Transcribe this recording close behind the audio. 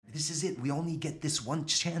this is it. We only get this one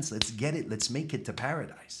chance. Let's get it. Let's make it to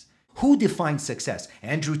paradise. Who defines success?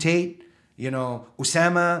 Andrew Tate,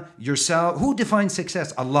 Osama, yourself. Who defines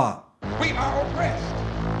success? Allah. We are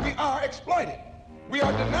oppressed. We are exploited. We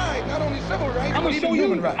are denied not only civil rights, but even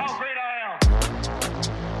human rights. How great I am.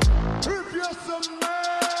 If you're some man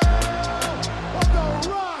of the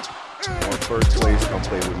rock, You want first place, come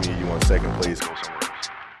play with me. You want second place, go somewhere else.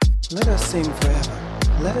 Let us sing forever.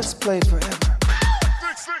 Let us play forever.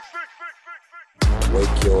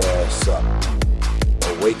 Wake your ass up.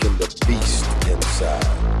 Awaken the beast inside.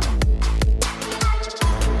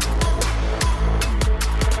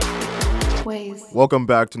 Ways. Welcome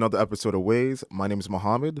back to another episode of Ways. My name is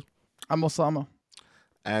Mohammed. I'm Osama.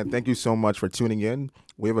 And thank you so much for tuning in.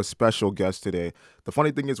 We have a special guest today. The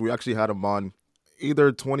funny thing is we actually had him on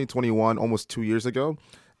either 2021, almost 2 years ago.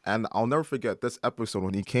 And I'll never forget this episode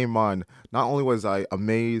when he came on. Not only was I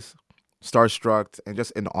amazed, starstruck, and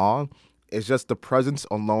just in awe, it's just the presence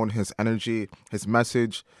alone, his energy, his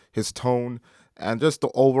message, his tone, and just the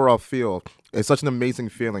overall feel. It's such an amazing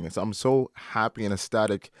feeling. I'm so happy and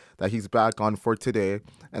ecstatic that he's back on for today,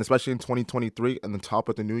 and especially in 2023 and the top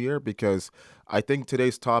of the new year, because I think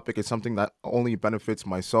today's topic is something that only benefits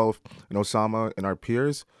myself and Osama and our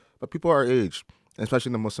peers, but people our age, and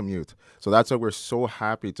especially the Muslim youth. So that's why we're so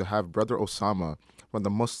happy to have Brother Osama from the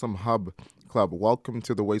Muslim Hub Club. Welcome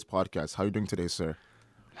to the Ways Podcast. How are you doing today, sir?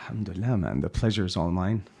 Alhamdulillah, man. The pleasure is all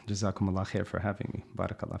mine. Jazakumullah khair for having me.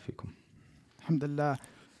 Barakallah fikum. Alhamdulillah.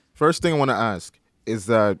 First thing I want to ask is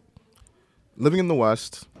that living in the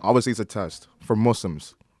West, obviously, is a test for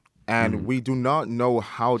Muslims. And we do not know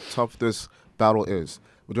how tough this battle is.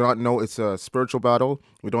 We do not know it's a spiritual battle.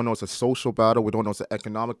 We don't know it's a social battle. We don't know it's an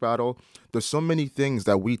economic battle. There's so many things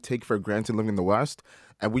that we take for granted living in the West,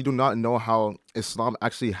 and we do not know how Islam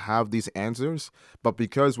actually have these answers. But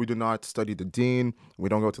because we do not study the deen, we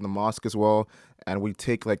don't go to the mosque as well, and we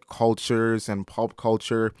take like cultures and pop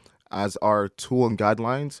culture as our tool and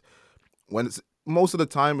guidelines, most of the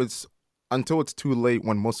time it's until it's too late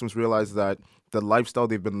when Muslims realize that the lifestyle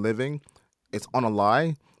they've been living, it's on a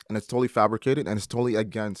lie, and it's totally fabricated, and it's totally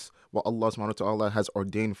against what Allah subhanahu wa ta'ala has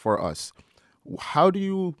ordained for us. How do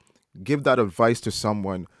you give that advice to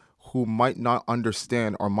someone who might not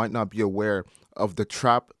understand or might not be aware of the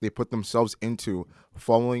trap they put themselves into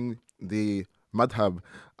following the madhab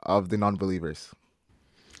of the non-believers?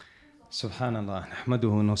 Subhanallah.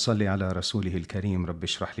 Nahmaduhu nusalli ala rasulih al-kareem. Rabbi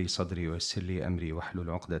shrah li sadri wa yassir li amri wa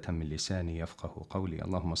hlul 'uqdatan min lisani yafqahu qawli.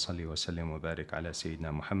 Allahumma salli wa sallim wa barik ala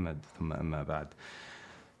sayyidina Muhammad. Thumma amma ba'd.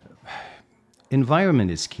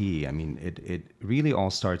 Environment is key. I mean, it really all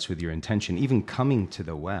starts with your intention. Even coming to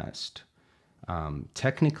the West,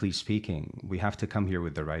 technically speaking, we have to come here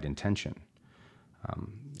with the right intention.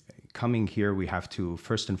 Coming here, we have to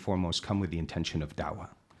first and foremost come with the intention of da'wah.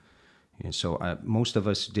 So most of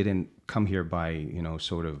us didn't come here by,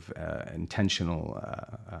 sort of intentional,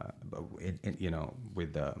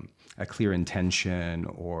 with a clear intention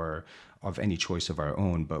or of any choice of our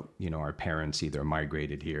own, but, our parents either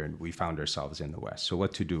migrated here and we found ourselves in the West. So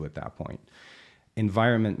what to do at that point?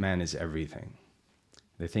 Environment, man, is everything.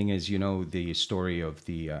 The thing is, the story of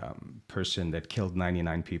the person that killed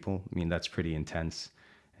 99 people, I mean, that's pretty intense.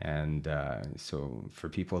 And so for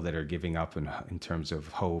people that are giving up in terms of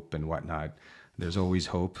hope and whatnot, there's always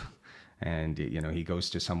hope. And, he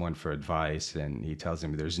goes to someone for advice and he tells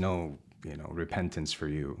him there's no, repentance for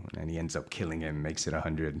you. And he ends up killing him, makes it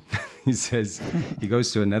 100. He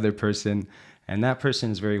goes to another person and that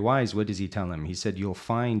person is very wise. What does he tell him? He said, you'll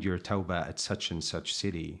find your tawbah at such and such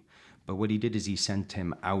city. But what he did is he sent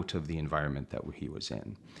him out of the environment that he was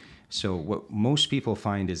in. So what most people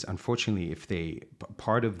find is, unfortunately, if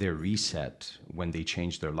part of their reset when they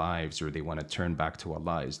change their lives or they want to turn back to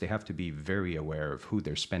Allah is they have to be very aware of who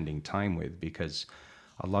they're spending time with, because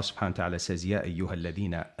Allah subhanahu wa ta'ala says, Ya ayyuha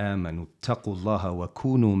alladhina amanu taqullaha wa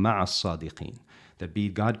kunu ma'as sadiqeen. That be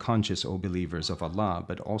God conscious, O believers of Allah,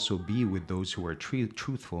 but also be with those who are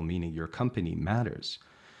truthful, meaning your company matters.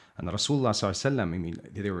 And Rasulullah sallallahu alaihi wasallam, I mean,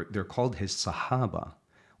 they're called his sahaba,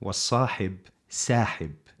 was sahib,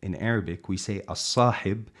 sahib. In Arabic, we say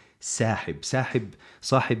as-sahib, sahib.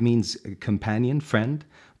 Sahib means companion, friend,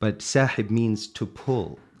 but sahib means to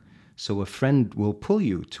pull. So a friend will pull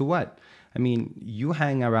you to what? I mean, you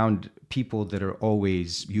hang around people that are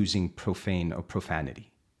always using profane or profanity.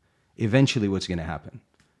 Eventually, what's going to happen?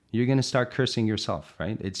 You're going to start cursing yourself,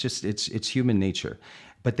 right? It's human nature.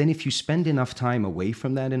 But then if you spend enough time away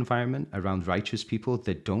from that environment around righteous people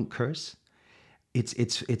that don't curse,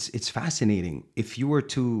 it's fascinating. If you were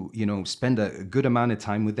to, spend a good amount of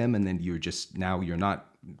time with them and then you're not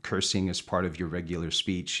cursing as part of your regular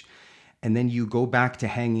speech, And then you go back to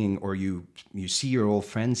hanging, or you see your old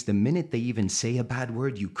friends. The minute they even say a bad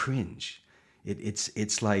word, you cringe.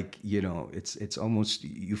 It's like, it's almost,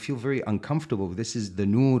 you feel very uncomfortable. This is the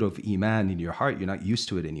nur of iman in your heart. You're not used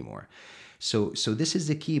to it anymore. So this is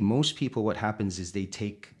the key. Most people, what happens is they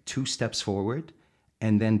take 2 steps forward,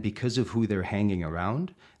 and then because of who they're hanging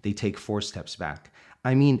around, they take 4 steps back.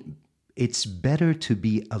 I mean, it's better to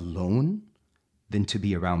be alone than to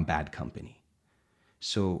be around bad company.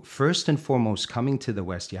 So first and foremost, coming to the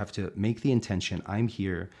West, you have to make the intention, I'm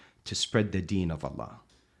here to spread the deen of Allah.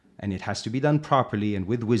 And it has to be done properly and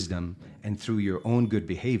with wisdom and through your own good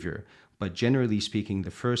behavior. But generally speaking, the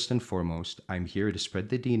first and foremost, I'm here to spread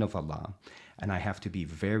the deen of Allah. And I have to be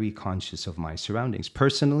very conscious of my surroundings.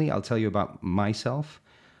 Personally, I'll tell you about myself.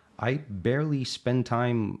 I barely spend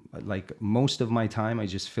time, like most of my time, I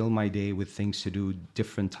just fill my day with things to do,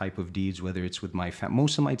 different type of deeds, whether it's with my family.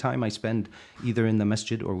 Most of my time I spend either in the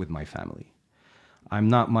masjid or with my family. I'm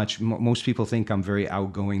not much, most people think I'm very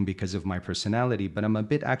outgoing because of my personality, but I'm a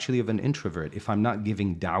bit actually of an introvert. If I'm not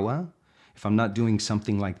giving da'wah, if I'm not doing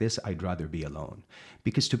something like this, I'd rather be alone.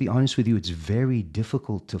 Because to be honest with you, it's very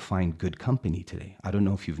difficult to find good company today. I don't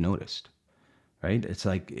know if you've noticed. Right? It's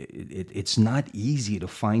like, it's not easy to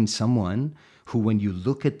find someone who, when you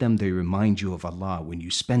look at them, they remind you of Allah. When you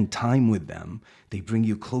spend time with them, they bring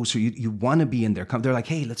you closer. You want to be in their company. They're like,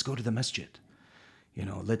 hey, let's go to the masjid.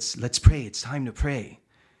 Let's pray. It's time to pray.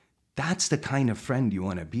 That's the kind of friend you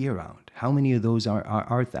want to be around. How many of those are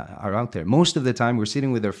out there? Most of the time, we're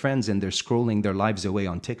sitting with their friends and they're scrolling their lives away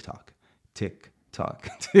on TikTok. TikTok.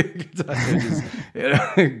 They're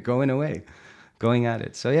just, going away. Going at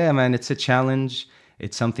it. So yeah, man, it's a challenge.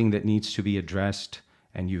 It's something that needs to be addressed,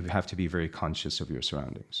 and you have to be very conscious of your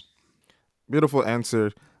surroundings. Beautiful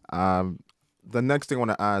answer. The next thing I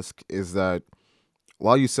want to ask is that,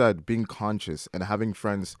 while you said being conscious and having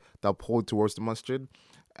friends that pull towards the masjid,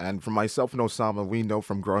 and for myself and Osama, we know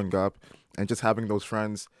from growing up and just having those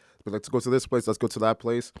friends, but let's go to this place, let's go to that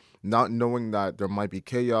place, not knowing that there might be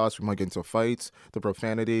chaos, we might get into fights, the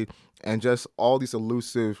profanity, and just all these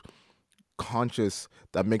elusive conscious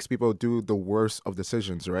that makes people do the worst of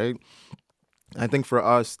decisions, right? I think for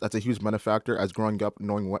us, that's a huge benefactor as growing up,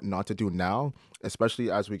 knowing what not to do now, especially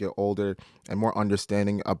as we get older and more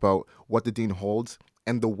understanding about what the deen holds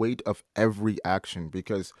and the weight of every action.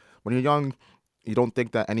 Because when you're young, you don't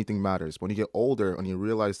think that anything matters. When you get older and you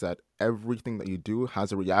realize that everything that you do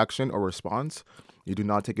has a reaction or response, you do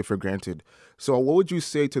not take it for granted. So what would you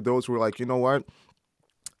say to those who are like, you know what?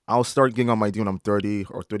 I'll start getting on my deen when I'm 30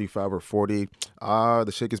 or 35 or 40.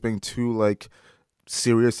 The sheikh is being too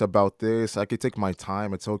serious about this. I could take my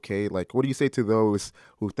time. It's okay. Like, what do you say to those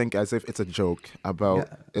who think as if it's a joke about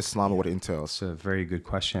Islam and what it entails? It's a very good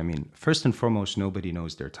question. I mean, first and foremost, nobody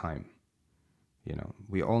knows their time.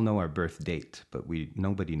 We all know our birth date, but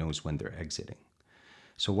nobody knows when they're exiting.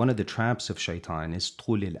 So one of the traps of shaitan is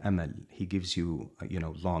طول الأمل. He gives you,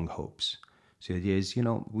 long hopes. So the idea is,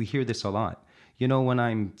 we hear this a lot. When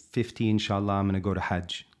I'm 50, inshallah, I'm going to go to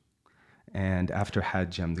Hajj. And after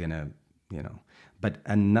Hajj, I'm going to, But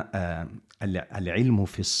العلم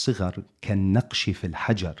في الصغر كالنقش في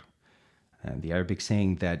الحجر. The Arabic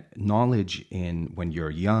saying that knowledge when you're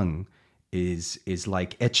young is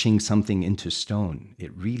like etching something into stone.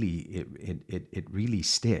 It really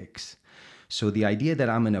sticks. So the idea that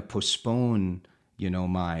I'm going to postpone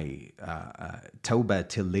my tawbah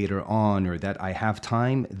till later on, or that I have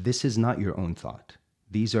time, this is not your own thought.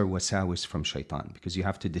 These are wasawis from shaitan, because you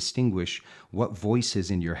have to distinguish what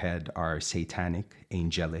voices in your head are satanic,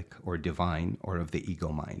 angelic, or divine, or of the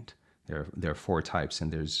ego mind. There are 4 types,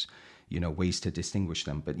 and there's ways to distinguish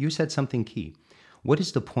them. But you said something key. What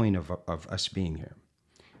is the point of us being here?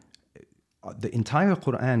 The entire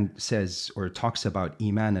Quran says or talks about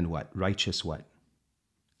iman and what? Righteous what?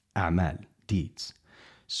 A'mal. Deeds.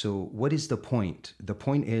 So what is the point? The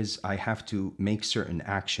point is I have to make certain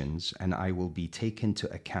actions and I will be taken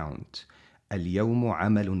to account. اليوم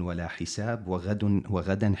عمل ولا حساب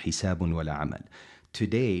وغدا حساب ولا عمل.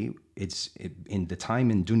 Today, it's in the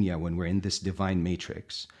time in dunya when we're in this divine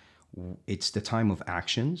matrix, it's the time of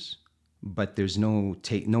actions, but there's no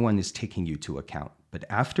one is taking you to account. But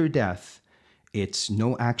after death, it's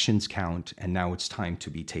no actions count, and now it's time to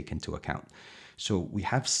be taken to account. So we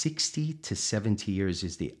have 60 to 70 years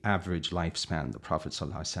is the average lifespan, the Prophet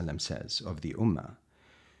ﷺ says, of the Ummah.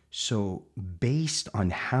 So based on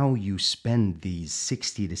how you spend these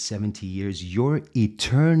 60 to 70 years, your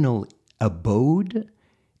eternal abode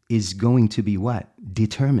is going to be what?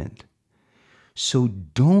 Determined. So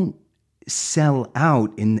don't sell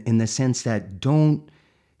out in the sense that don't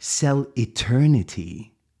sell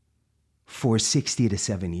eternity for 60 to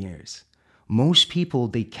 7 years. Most people,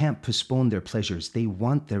 they can't postpone their pleasures. They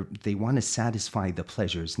want to satisfy the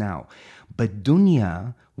pleasures now. But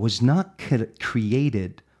dunya was not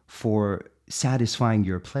created for satisfying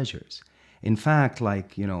your pleasures. In fact,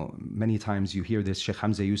 many times you hear this, Sheikh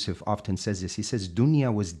Hamza Yusuf often says this. He says,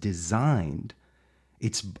 dunya was designed,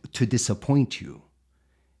 it's to disappoint you.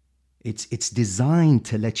 It's designed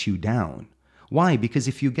to let you down. Why? Because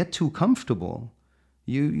if you get too comfortable,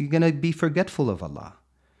 you're going to be forgetful of Allah.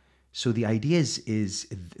 So the idea is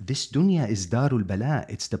this dunya is darul bala.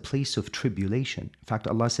 It's the place of tribulation. In fact,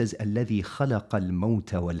 Allah says, الَّذِي خَلَقَ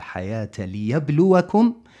الْمَوْتَ وَالْحَيَاةَ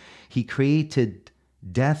لِيَبْلُوَكُمْ. He created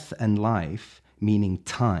death and life, meaning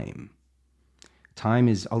time. Time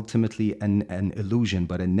is ultimately an illusion,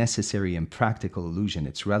 but a necessary and practical illusion.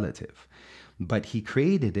 It's relative. But He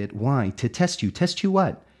created it. Why? To test you. Test you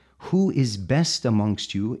what? Who is best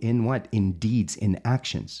amongst you in what? In deeds, in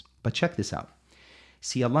actions. But check this out.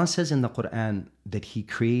 See, Allah says in the Quran that He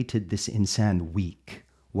created this insan weak.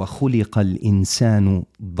 وَخُلِقَ الْإِنسَانُ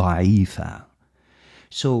ضَعِيفًا.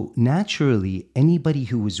 So naturally, anybody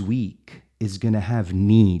who is weak is going to have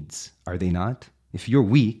needs, are they not? If you're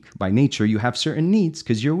weak, by nature, you have certain needs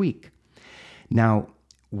because you're weak. Now,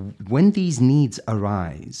 when these needs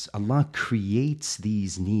arise, Allah creates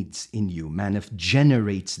these needs in you,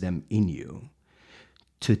 generates them in you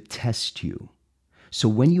to test you. So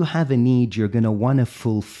when you have a need, you're going to want to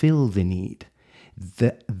fulfill the need.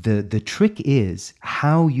 The trick is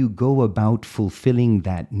how you go about fulfilling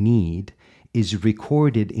that need is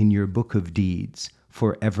recorded in your book of deeds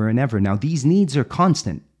forever and ever. Now, these needs are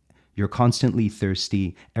constant. You're constantly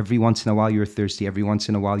thirsty. Every once in a while you're thirsty. Every once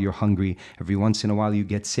in a while you're hungry. Every once in a while you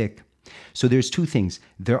get sick. So there's two things.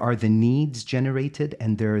 There are the needs generated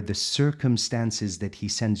and there are the circumstances that He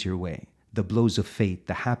sends your way, the blows of fate,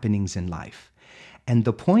 the happenings in life. And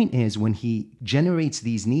the point is, when He generates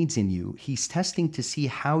these needs in you, He's testing to see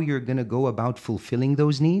how you're going to go about fulfilling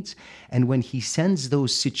those needs. And when He sends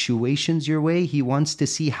those situations your way, He wants to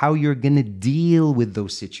see how you're going to deal with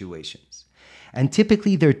those situations. And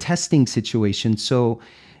typically they're testing situations. So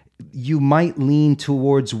you might lean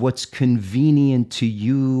towards what's convenient to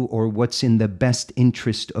you or what's in the best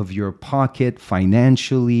interest of your pocket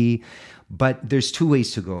financially. But there's two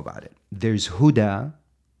ways to go about it. There's huda,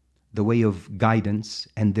 the way of guidance,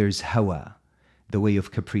 and there's hawa, the way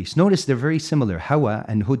of caprice. Notice they're very similar, hawa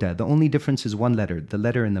and huda. The only difference is one letter, the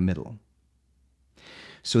letter in the middle.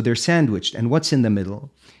 So they're sandwiched. And what's in the middle?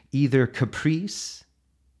 Either caprice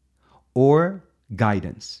or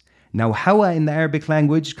guidance. Now, hawa in the Arabic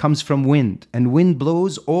language comes from wind, and wind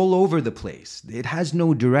blows all over the place. It has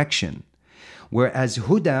no direction. Whereas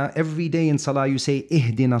huda, every day in salah you say,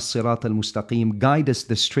 ihdina as-sirat al-mustaqim, guide us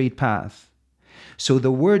the straight path. So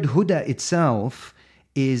the word huda itself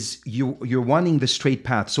is you're wanting the straight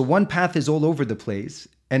path. So one path is all over the place,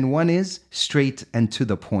 and one is straight and to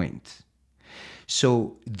the point.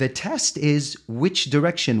 So the test is which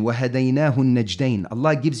direction. وَهَدَيْنَاهُ النَّجْدَيْنِ.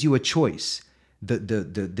 Allah gives you a choice.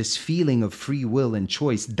 This feeling of free will and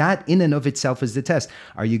choice, that in and of itself is the test.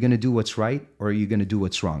 Are you going to do what's right or are you going to do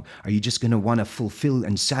what's wrong? Are you just going to want to fulfill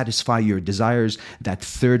and satisfy your desires, that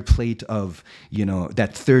third plate of, that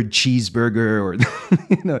third cheeseburger or,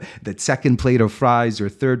 that second plate of fries or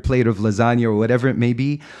third plate of lasagna or whatever it may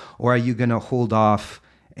be? Or are you going to hold off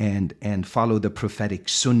and follow the prophetic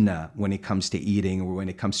sunnah when it comes to eating or when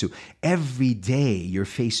it comes to every day you're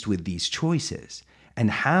faced with these choices? And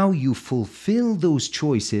how you fulfill those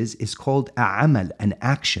choices is called amal, an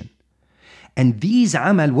action. And these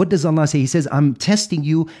amal, what does Allah say? He says, I'm testing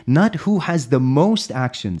you, not who has the most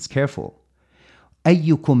actions. Careful.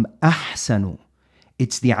 Ayyukum ahsanu.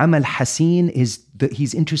 It's the amal hasin,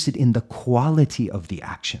 he's interested in the quality of the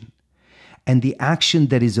action. And the action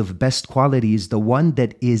that is of best quality is the one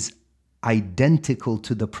that is identical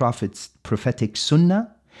to the Prophet's prophetic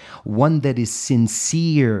sunnah, one that is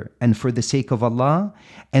sincere and for the sake of Allah,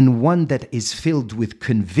 and one that is filled with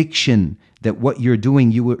conviction that what you're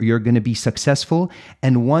doing, you're going to be successful,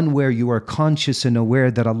 and one where you are conscious and aware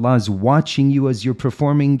that Allah is watching you as you're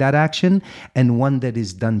performing that action, and one that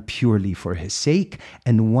is done purely for His sake,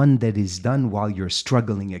 and one that is done while you're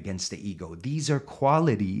struggling against the ego. These are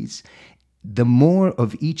qualities. The more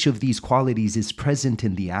of each of these qualities is present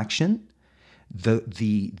in the action,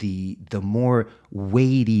 the more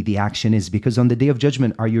weighty the action is. Because on the Day of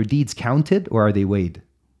Judgment, are your deeds counted or are they weighed?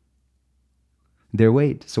 They're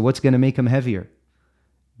weighed. So what's going to make them heavier?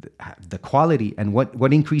 The quality. And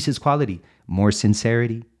what increases quality? More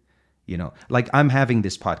sincerity. Like I'm having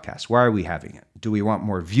this podcast. Why are we having it? Do we want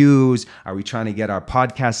more views? Are we trying to get our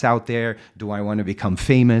podcast out there? Do I want to become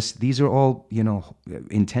famous? These are all,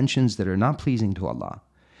 intentions that are not pleasing to Allah.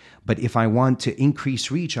 But if I want to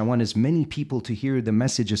increase reach, I want as many people to hear the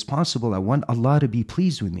message as possible. I want Allah to be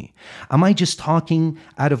pleased with me. Am I just talking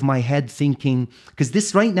out of my head thinking, because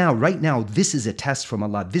this right now, this is a test from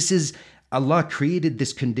Allah. This is, Allah created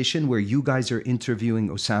this condition where you guys are interviewing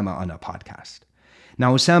Osama on a podcast.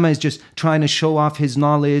 Now, Osama is just trying to show off his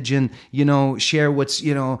knowledge and, share what's,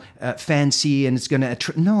 fancy and it's going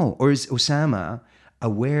to, no. Or is Osama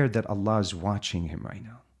aware that Allah is watching him right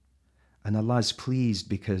now? And Allah is pleased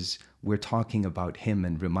because we're talking about Him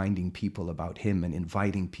and reminding people about Him and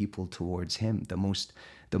inviting people towards Him, the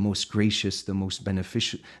most gracious, the most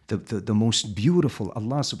beneficial, the most beautiful,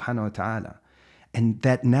 Allah subhanahu wa ta'ala. And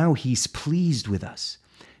that now He's pleased with us.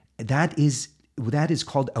 That is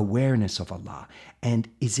called awareness of Allah. And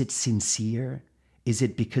is it sincere? Is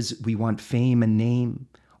it because we want fame and name?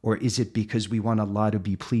 Or is it because we want Allah to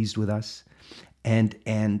be pleased with us? And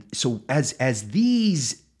so as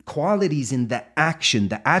these qualities in the action,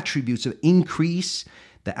 the attributes of increase,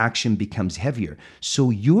 the action becomes heavier. So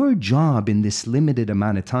your job in this limited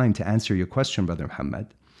amount of time, to answer your question, Brother Muhammad,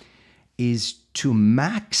 is to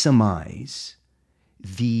maximize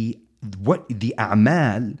the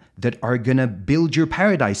a'mal that are gonna build your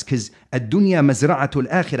paradise. Because ad-dunya mazra'atul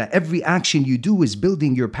akhirah, every action you do is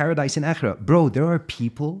building your paradise in akhirah. Bro, there are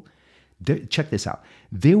people, check this out.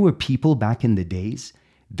 There were people back in the days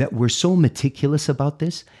that were so meticulous about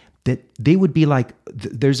this that they would be like,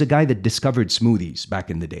 there's a guy that discovered smoothies back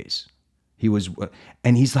in the days.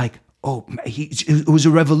 And he's like, it was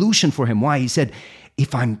a revolution for him. Why? He said,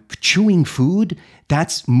 if I'm chewing food,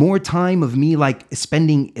 that's more time of me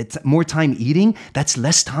it's more time eating, that's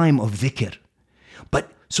less time of dhikr.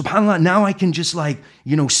 But subhanAllah, now I can just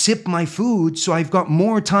sip my food, so I've got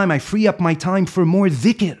more time, I free up my time for more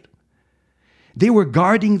dhikr. They were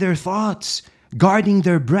guarding their thoughts, guarding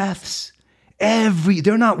their breaths.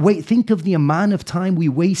 Think of the amount of time we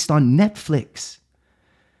waste on Netflix,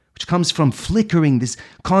 which comes from flickering, this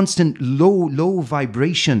constant low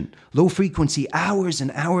vibration, low frequency, hours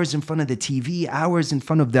and hours in front of the TV, hours in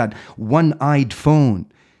front of that one-eyed phone,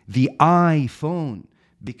 the iPhone,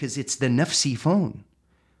 because it's the nafsi phone.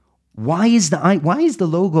 Why is the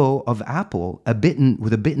logo of Apple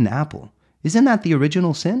with a bitten apple? Isn't that the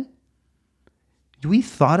original sin? Do we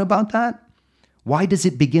thought about that? Why does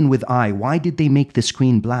it begin with I? Why did they make the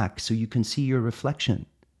screen black so you can see your reflection?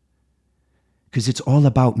 Because it's all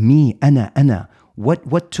about me, ana.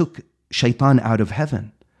 What took shaitan out of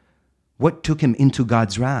heaven? What took him into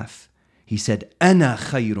God's wrath? He said, ana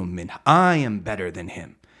khayrun minh. I am better than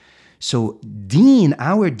him. So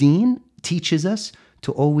our deen teaches us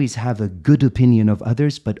to always have a good opinion of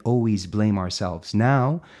others, but always blame ourselves.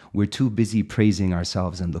 Now, we're too busy praising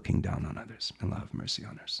ourselves and looking down on others. Allah have mercy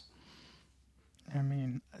on us. I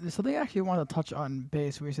mean, something I actually wanted to touch on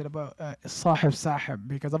base where you said about sahib,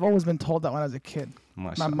 because I've always been told that when I was a kid.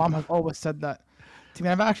 My mom has always said that to me.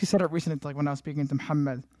 I've actually said it recently, when I was speaking to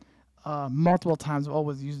Muhammad, multiple times I've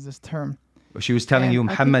always used this term. She was telling you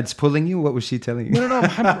Muhammad's pulling you? What was she telling you? No,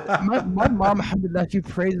 Muhammad, my mom, alhamdulillah, she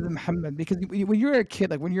praises Muhammad, because when you're a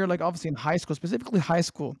kid, when you're obviously in high school, specifically high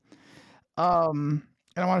school, and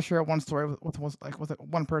I want to share one story with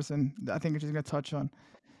one person that I think she's going to touch on.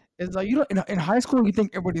 Is in high school, you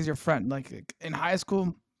think everybody's your friend. In high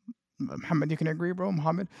school, Muhammad, you can agree, bro,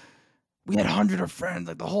 Muhammad, we had hundreds of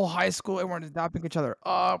friends, the whole high school, everyone is dapping each other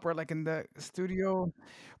up. We're in the studio,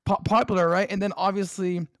 popular, right? And then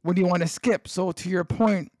obviously, when you want to skip, so to your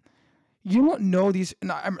point, you don't know these.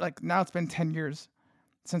 Now it's been 10 years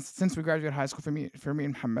since we graduated high school for me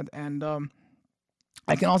and Muhammad, and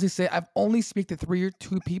I can honestly say I've only speak to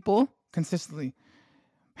two people consistently.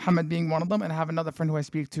 Muhammad being one of them, and I have another friend who I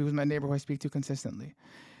speak to, who's my neighbor who I speak to consistently.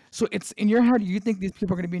 So it's in your head, you think these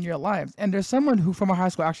people are going to be in your lives. And there's someone who from our high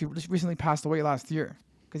school actually just recently passed away last year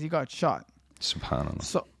because he got shot. SubhanAllah.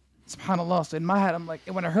 So, SubhanAllah. So in my head, I'm like,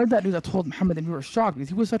 when I heard that news, I told Muhammad, and we were shocked because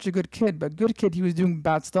he was such a good kid, but good kid, he was doing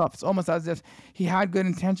bad stuff. It's almost as if he had good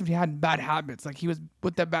intentions, he had bad habits. He was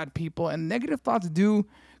with the bad people, and negative thoughts do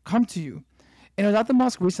come to you. And I was at the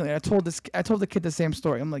mosque recently, and I told the kid the same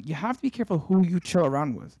story. I'm like, you have to be careful who you chill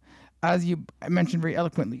around with. As I mentioned very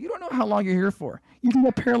eloquently, you don't know how long you're here for. You can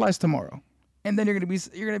get paralyzed tomorrow, and then you're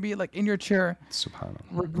gonna be in your chair,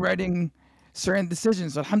 regretting certain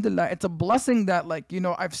decisions. So alhamdulillah, it's a blessing that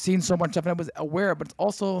I've seen so much of, and I was aware, but it's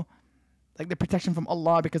also the protection from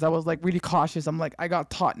Allah, because I was really cautious. I'm I got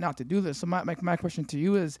taught not to do this. So my question to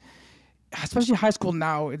you is, especially high school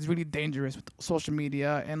now, it's really dangerous with social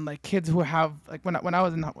media and kids who have when I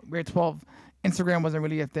was in grade 12, Instagram wasn't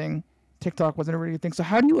really a thing, TikTok wasn't really a thing. So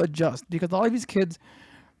how do you adjust? Because all of these kids,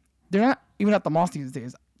 they're not even at the mosque these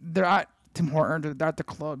days. They're at Tim Hortons, they're at the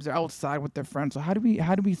clubs, they're outside with their friends. So how do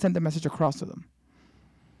we send the message across to them?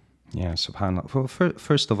 Yeah, subhanAllah. Well,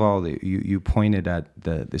 first of all, you pointed at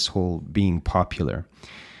this whole being popular.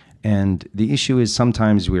 And the issue is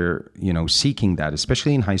sometimes we're, seeking that,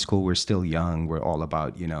 especially in high school. We're still young. We're all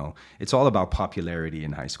about, it's all about popularity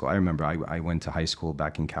in high school. I remember I went to high school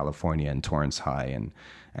back in California in Torrance High,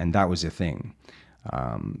 and that was a thing.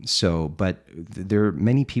 But there are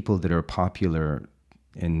many people that are popular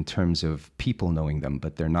in terms of people knowing them,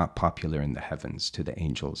 but they're not popular in the heavens to the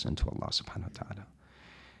angels and to Allah subhanahu wa ta'ala.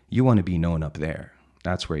 You want to be known up there.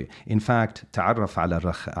 That's where, in fact, تعرف على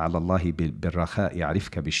الله بالرخاء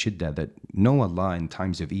يعرفك بالشدة, that know Allah in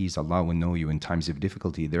times of ease, Allah will know you in times of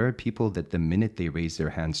difficulty. There are people that the minute they raise their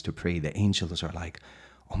hands to pray, the angels are like,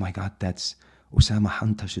 oh my God, that's Osama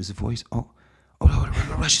Hantash's voice. Oh,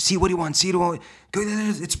 Rush, see what he wants, see what he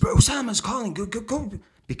wants. It's Osama's calling, go.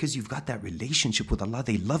 Because you've got that relationship with Allah,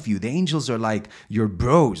 they love you. The angels are like your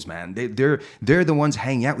bros, man. They're the ones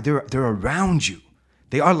hanging out. They're around you.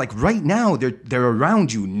 They are like right now, they're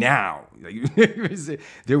around you now.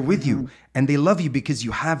 They're with you. And they love you because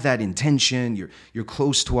you have that intention. You're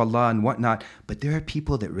close to Allah and whatnot. But there are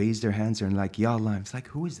people that raise their hands and are like, Ya Allah. It's like,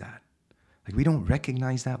 who is that? Like, we don't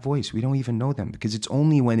recognize that voice. We don't even know them, because it's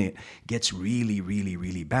only when it gets really, really,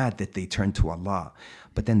 really bad that they turn to Allah.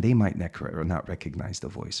 But then they might not recognize the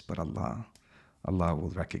voice. But Allah will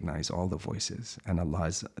recognize all the voices. And Allah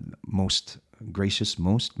is most gracious,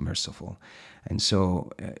 most merciful. And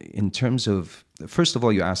so in terms of, first of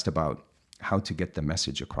all, you asked about how to get the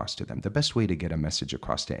message across to them. The best way to get a message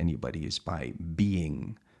across to anybody is by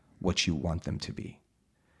being what you want them to be.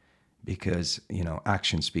 Because,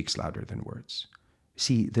 action speaks louder than words.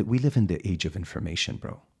 See, that we live in the age of information,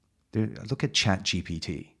 bro. Look at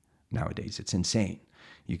ChatGPT nowadays. It's insane.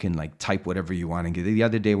 You can type whatever you want. And the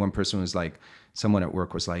other day, one person was like, someone at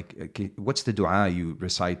work was like, okay, what's the dua you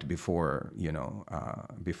recite before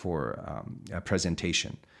a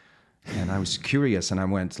presentation? And I was curious, and I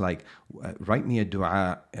went write me a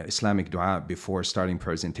dua, Islamic dua, before starting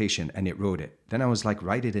presentation, and it wrote it. Then I was like,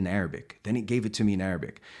 write it in Arabic. Then it gave it to me in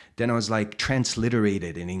Arabic. Then I was like, transliterate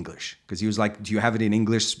it in English, because he was like, do you have it in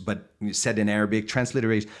English but said in Arabic?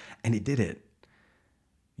 Transliterate, and it did it.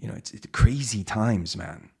 It's crazy times,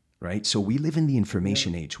 man. Right? So we live in the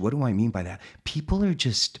information age. What do I mean by that? People are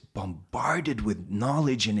just bombarded with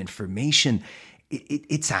knowledge and information.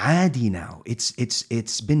 It's adi now.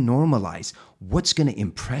 It's been normalized. What's going to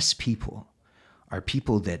impress people are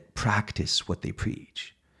people that practice what they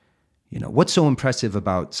preach. What's so impressive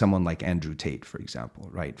about someone like Andrew Tate, for example,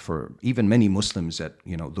 right? For even many Muslims that,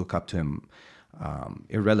 look up to him,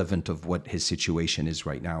 irrelevant of what his situation is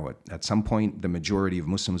right now. At some point, the majority of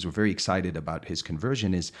Muslims were very excited about his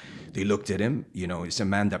conversion. Is they looked at him, it's a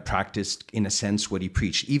man that practiced, in a sense, what he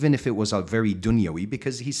preached, even if it was a very dunyawi,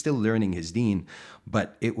 because he's still learning his deen.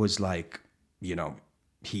 But it was like,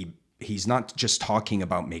 he's not just talking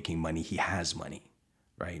about making money, he has money,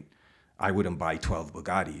 right? I wouldn't buy 12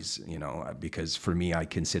 Bugattis, because for me, I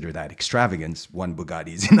consider that extravagance. One Bugatti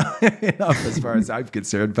is enough as far as I'm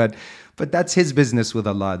concerned. But that's his business with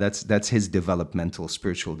Allah. That's his developmental,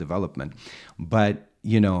 spiritual development. But,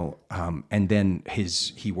 and then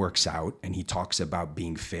he works out and he talks about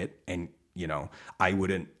being fit. And, I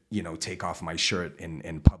wouldn't, take off my shirt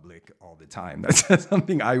in public all the time. That's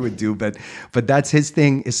something I would do. But that's his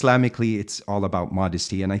thing. Islamically, it's all about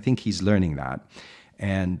modesty. And I think he's learning that.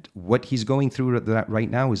 And what he's going through that right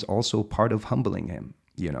now is also part of humbling him,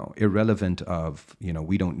 irrelevant of,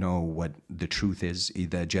 we don't know what the truth is.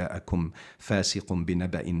 إِذَا جَاءَكُمْ فَاسِقٌ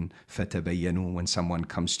بِنَبَإٍ فَتَبَيَّنُوا. When someone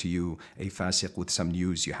comes to you, a fasiq with some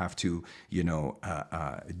news, you have to,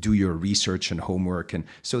 do your research and homework. And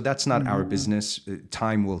so that's not our business.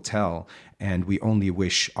 Time will tell. And we only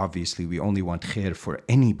wish, obviously, we only want khair for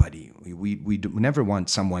anybody. We never want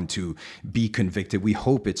someone to be convicted. We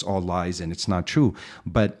hope it's all lies and it's not true.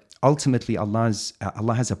 But ultimately, Allah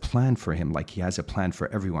has a plan for him, like he has a plan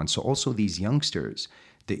for everyone. So also these youngsters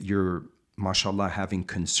that you're, mashallah, having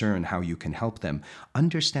concern how you can help them,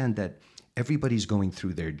 understand that everybody's going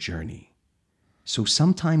through their journey. So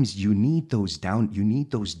sometimes you need those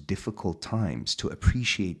difficult times to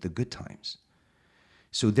appreciate the good times.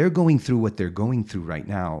 So they're going through what they're going through right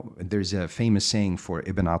now. There's a famous saying for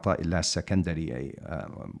Ibn Ata'illah Sakandari,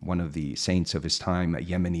 one of the saints of his time, a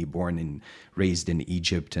Yemeni born and raised in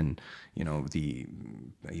Egypt. And, the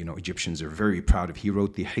Egyptians are very proud of. He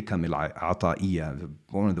wrote the Hikam al-Ata'iyya,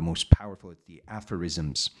 one of the most powerful, the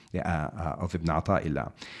aphorisms of Ibn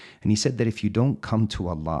Ata'illah. And he said that if you don't come to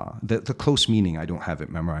Allah, the close meaning, I don't have it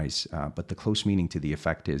memorized, but the close meaning to the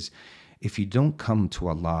effect is, if you don't come to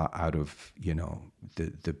Allah out of,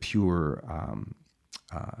 the pure,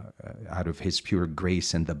 out of His pure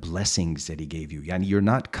grace and the blessings that He gave you, and you're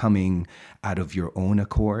not coming out of your own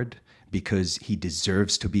accord because He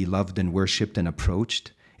deserves to be loved and worshipped and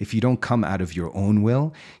approached. If you don't come out of your own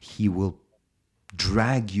will, He will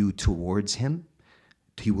drag you towards Him.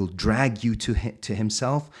 He will drag you to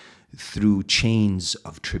Himself through chains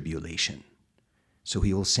of tribulation. So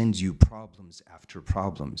He will send you problems after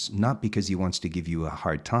problems, not because He wants to give you a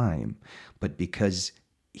hard time, but because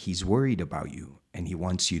He's worried about you and He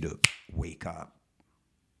wants you to wake up.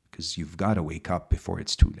 Because you've got to wake up before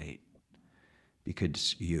it's too late.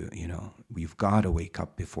 Because you've got to wake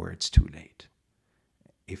up before it's too late.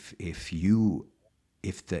 If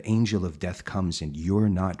the angel of death comes and you're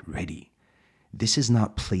not ready, this is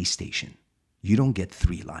not PlayStation. You don't get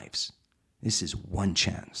 3 lives. This is one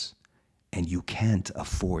chance. And you can't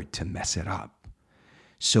afford to mess it up.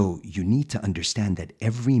 So you need to understand that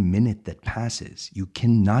every minute that passes, you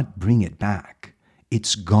cannot bring it back.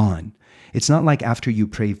 It's gone. It's not like after you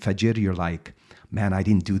pray Fajr, you're like, man, I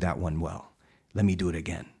didn't do that one well. Let me do it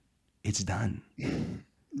again. It's done.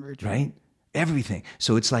 Right? Everything.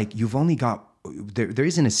 So it's like you've only got, there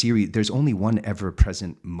isn't a series, there's only one ever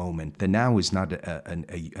present moment. The now is not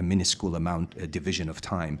a minuscule amount, a division of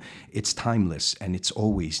time. It's timeless and it's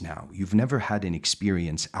always now. You've never had an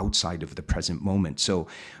experience outside of the present moment. So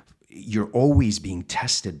you're always being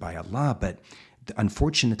tested by Allah, but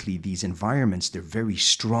unfortunately these environments, they're very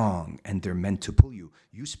strong and they're meant to pull you.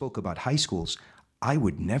 You spoke about high schools. I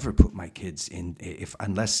would never put my kids in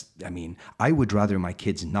I would rather my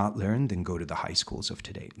kids not learn than go to the high schools of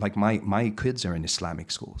today. Like my kids are in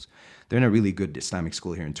Islamic schools. They're in a really good Islamic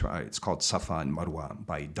school here in Toronto. It's called Safa and Marwa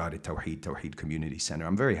by Dar Tawheed Community Center.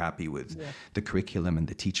 I'm very happy with the curriculum and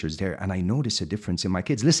the teachers there. And I notice a difference in my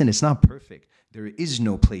kids. Listen, it's not perfect. There is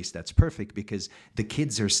no place that's perfect because the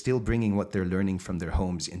kids are still bringing what they're learning from their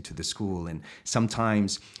homes into the school. And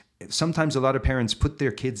sometimes a lot of parents put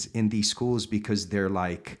their kids in these schools because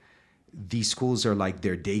these schools are like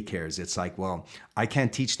their daycares. It's like, well, I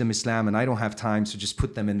can't teach them Islam and I don't have time, so just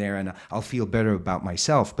put them in there and I'll feel better about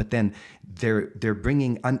myself. But then they're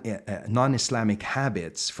bringing non-Islamic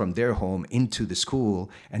habits from their home into the school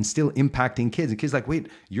and still impacting kids. And kids are like, wait,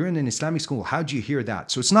 you're in an Islamic school. How'd you hear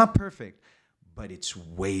that? So it's not perfect, but it's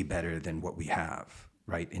way better than what we have,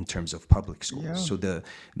 right, in terms of public schools. Yeah. So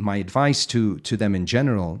my advice to them in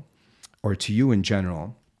general, or to you in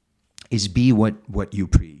general, is be what you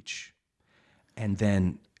preach, and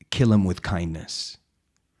then kill them with kindness,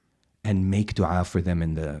 and make dua for them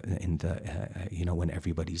in the when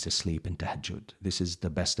everybody's asleep in tahajjud. This is the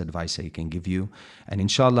best advice I can give you, and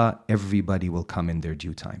inshallah everybody will come in their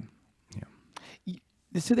due time. Yeah.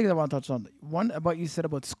 There's 2 things I want to touch on. One about you said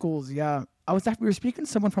about schools. Yeah, we were speaking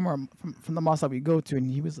to someone from the mosque that we go to,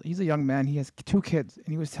 and he's a young man. He has 2 kids, and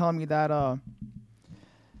he was telling me that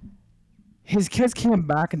his kids came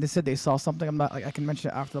back and they said they saw something. I can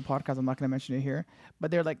mention it after the podcast. I'm not going to mention it here.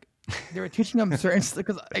 But they're like, they were teaching them certain stuff.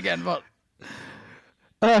 Because again,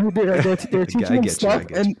 they're teaching them stuff.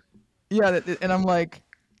 And yeah, and I'm like,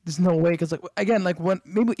 there's no way. Because even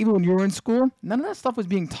when you were in school, none of that stuff was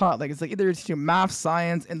being taught. Like it's like either you're teaching math,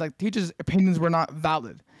 science, and like teachers' opinions were not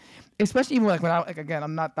valid. Especially even like when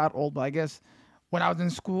I'm not that old, but I guess when I was in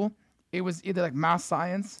school, it was either like math,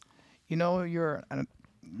 science, you're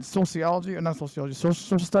sociology or not sociology,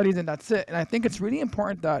 social studies, and that's it. And I think it's really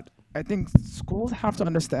important that I think schools have to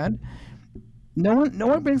understand no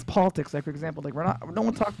one brings politics. Like for example, like no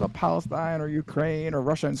one talks about Palestine or Ukraine or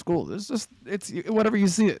Russia in school. It's whatever you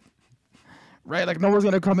see it, right? Like no one's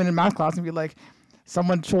gonna come in math class and be like,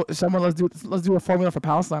 someone let's do a formula for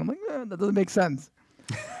Palestine. I'm like, that doesn't make sense.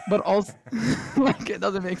 But also like it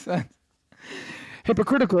doesn't make sense.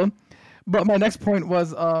 Hypocritical. But my next point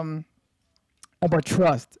was about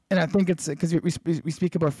trust. And I think it's because we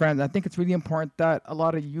speak about friends. I think it's really important that a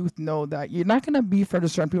lot of youth know that you're not going to be friends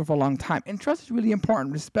with certain people for a long time. And trust is really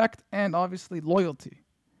important. Respect and obviously loyalty.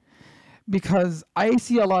 Because I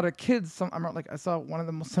see a lot of kids. I saw one of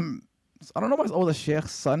them. I don't know why it's the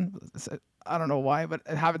sheikh's son. I don't know why, but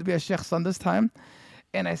it happened to be a sheikh's son this time.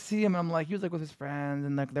 And I see him, and I'm like, he was like with his friends,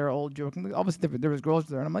 and like they're all joking. Like, obviously, there was girls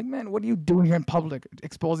there, and I'm like, man, what are you doing here in public,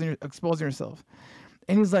 exposing yourself?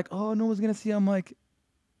 And he's like, oh, no one's gonna see. I'm like,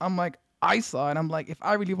 I saw, and I'm like, if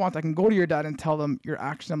I really want, I can go to your dad and tell them your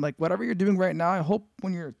action. I'm like, whatever you're doing right now, I hope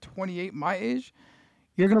when you're 28, my age,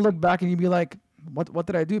 you're gonna look back and you'll be like, what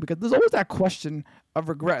did I do? Because there's always that question of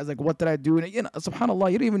regret. It's like, what did I do? And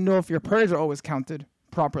subhanAllah, you don't even know if your prayers are always counted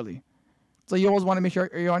properly. So you always want to make sure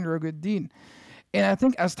you're on your good deen. And I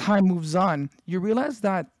think as time moves on, you realize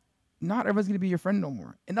that not everyone's going to be your friend no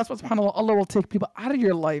more. And that's what subhanAllah, Allah will take people out of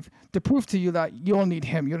your life to prove to you that you don't need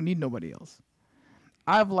him. You don't need nobody else.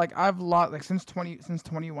 I've lost, like, since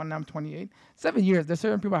 21, now I'm 28, 7 years, there's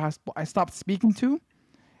certain people I stopped speaking to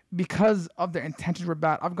because of their intentions were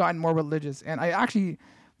bad. I've gotten more religious. And I actually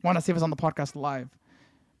want to say this on the podcast live.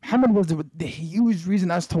 Muhammad was the huge reason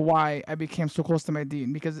as to why I became so close to my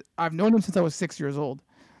deen, because I've known him since I was 6 years old.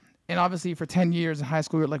 And obviously for 10 years in high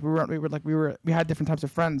school, we had different types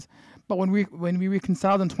of friends. But when we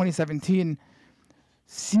reconciled in 2017,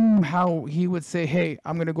 seeing how he would say, "Hey,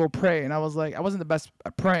 I'm gonna go pray," and I was like, I wasn't the best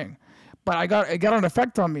at praying, but it got an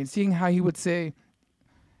effect on me. Seeing how he would say,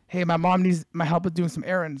 "Hey, my mom needs my help with doing some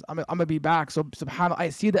errands. I'm gonna be back." So subhanAllah, I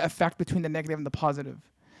see the effect between the negative and the positive.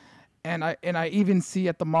 And I even see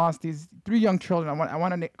at the mosque these 3 young children. I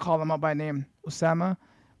want to call them out by name: Usama,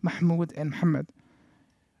 Mahmoud, and Muhammad.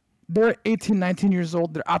 They're 18, 19 years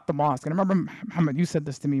old. They're at the mosque. And I remember, Muhammad, you said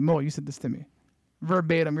this to me. Mo, you said this to me.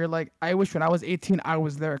 Verbatim. You're like, I wish when I was 18, I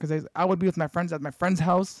was there. Because I would be with my friends at my friend's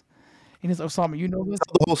house. And he's like, Osama, you know this?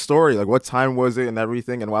 Tell the whole story. Like, what time was it and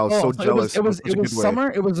everything? And while I was so jealous. It was summer.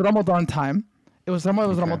 It was Ramadan time. It was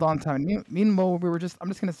Ramadan time. Me and Mo, I'm just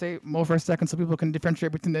going to say Mo for a second so people can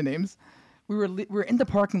differentiate between the names. We were in the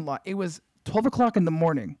parking lot. It was 12 o'clock in the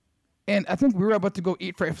morning. And I think we were about to go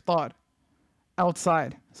eat for iftar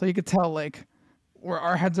outside. So you could tell, like, where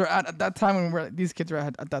our heads are at that time, when these kids are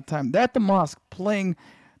at that time. They're at the mosque playing,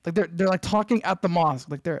 like they're like talking at the mosque,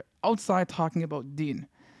 like they're outside talking about deen.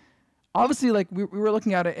 Obviously, like we were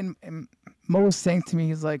looking at it, and Mo was saying to me,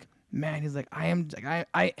 he's like, man, he's like,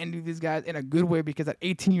 I envy these guys in a good way, because at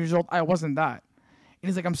 18 years old, I wasn't that. And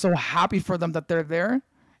he's like, I'm so happy for them that they're there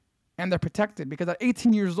and they're protected, because at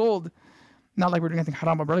 18 years old, not like we're doing anything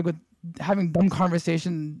haram, but really with having dumb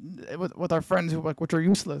conversation with our friends which are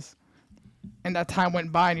useless. And that time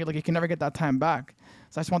went by, and you're like, you can never get that time back.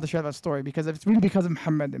 So I just wanted to share that story, because it's really because of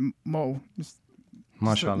Muhammad and Mo. Just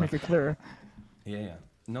to make it clear. Yeah.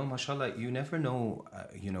 No, mashallah, you never know,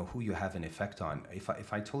 who you have an effect on.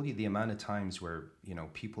 If I told you the amount of times where,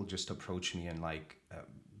 people just approach me and like,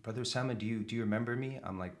 Brother Osama, do you remember me?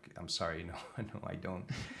 I'm like, I'm sorry, no, I don't.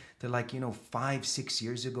 They're like, 5-6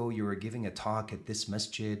 years ago, you were giving a talk at this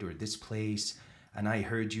masjid or this place, and I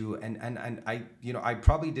heard you, and I, I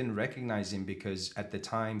probably didn't recognize him, because at the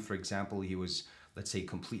time, for example, he was, let's say,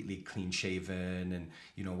 completely clean shaven and,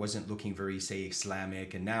 wasn't looking very, say,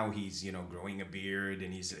 Islamic. And now he's, growing a beard,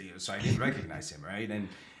 and he's, so I didn't recognize him. Right.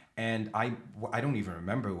 And I don't even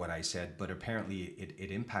remember what I said, but apparently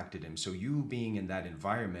it impacted him. So you being in that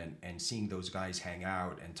environment and seeing those guys hang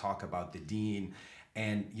out and talk about the deen,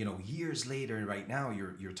 and, years later, right now,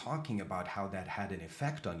 you're talking about how that had an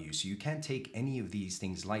effect on you. So you can't take any of these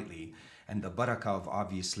things lightly. And the barakah of,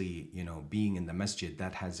 obviously, being in the masjid,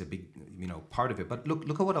 that has a big, part of it. But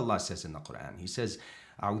look at what Allah says in the Quran. He says,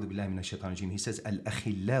 أعوذ بالله من الشيطان الرجيم. He says,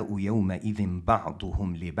 الأخلاء يومئذ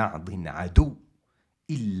بعضهم لبعض عدو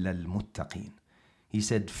إلا المتقين. He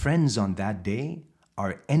said, friends on that day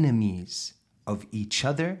are enemies of each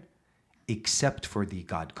other, except for the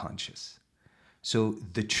God conscious. So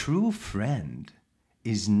the true friend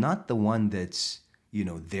is not the one that's,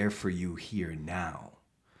 there for you here now.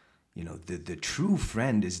 The true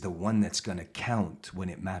friend is the one that's going to count when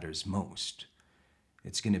it matters most.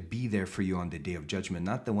 It's going to be there for you on the day of judgment,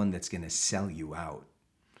 not the one that's going to sell you out.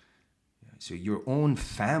 So your own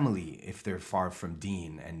family, if they're far from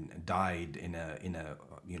deen and died in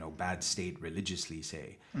a bad state religiously,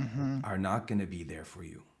 say, are not going to be there for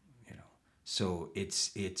you. So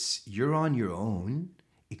it's you're on your own,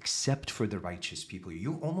 except for the righteous people.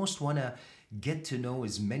 You almost want to get to know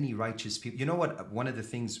as many righteous people. You know what? One of the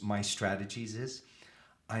things, my strategies is,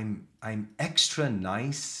 I'm extra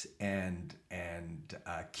nice and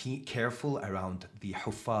careful around the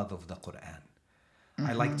huffaz of the Quran.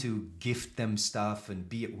 I like to gift them stuff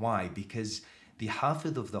and why? Because the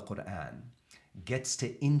hafidh of the Quran gets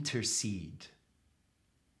to intercede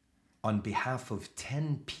on behalf of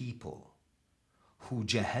 10 people who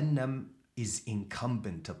Jahannam is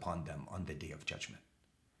incumbent upon them on the day of judgment.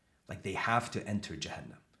 Like they have to enter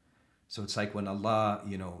Jahannam. So it's like when Allah,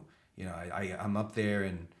 I'm up there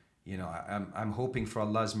and, I'm hoping for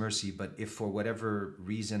Allah's mercy, but if for whatever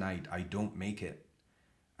reason I don't make it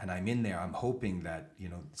and I'm in there, I'm hoping that,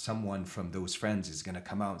 someone from those friends is going to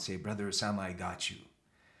come out and say, Brother Osama, I got you.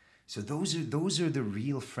 So those are the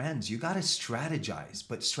real friends. You got to strategize.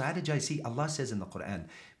 But strategize, see, Allah says in the Quran,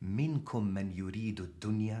 مِنْكُمْ مَنْ يُرِيدُ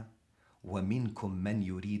الدُّنْيَا وَمِنْكُمْ مَنْ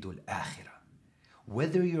يُرِيدُ الْآخِرَةِ.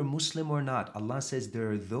 Whether you're Muslim or not, Allah says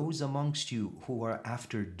there are those amongst you who are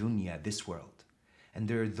after dunya, this world. And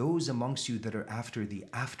there are those amongst you that are after the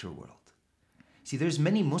afterworld. See, there's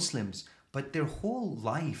many Muslims, but their whole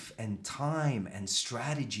life and time and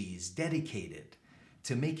strategy is dedicated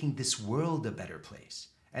to making this world a better place.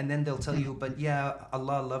 And then they'll tell you, but yeah,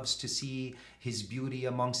 Allah loves to see His beauty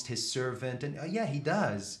amongst His servant. And yeah, He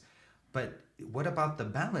does. But what about the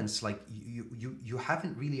balance? Like you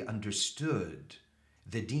haven't really understood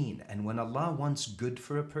the deen. And when Allah wants good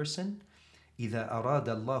for a person, إِذَا أَرَادَ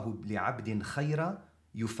اللَّهُ لِعَبْدٍ خَيْرًا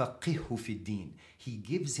يُفَقِّهُ فِي الدِّينِ. He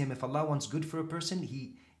gives him, if Allah wants good for a person,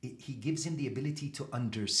 He gives him the ability to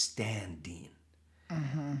understand deen.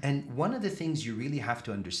 And one of the things you really have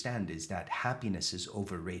to understand is that happiness is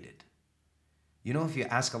overrated. You know, if you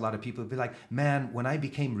ask a lot of people, they'll be like, man, when I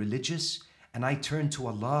became religious and I turned to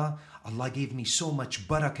Allah, Allah gave me so much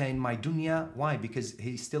barakah in my dunya. Why? Because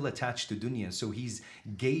he's still attached to dunya. So he's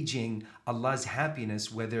gauging Allah's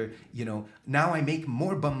happiness, whether, you know, now I make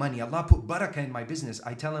more money. Allah put barakah in my business.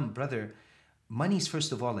 I tell him, brother, money's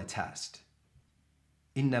first of all a test.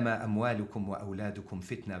 إِنَّمَا أَمْوَالُكُمْ وَأَوْلَادُكُمْ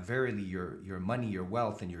فِتْنَةٌ. Verily, your money, your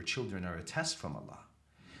wealth, and your children are a test from Allah.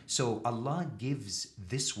 So Allah gives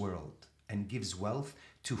this world and gives wealth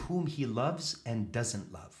to whom He loves and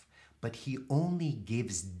doesn't love. But He only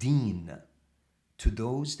gives deen to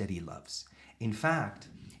those that He loves. In fact,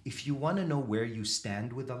 if you want to know where you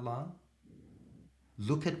stand with Allah,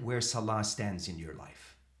 look at where Salah stands in your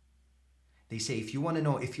life. They say, if you want to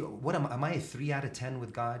know, am I a 3 out of 10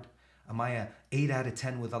 with God? Am I a 8 out of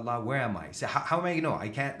 10 with Allah? Where am I? So how am I going to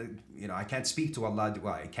know? I can't speak to Allah.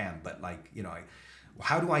 Well, I can, but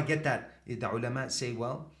how do I get that? The ulama say,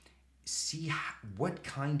 well, see what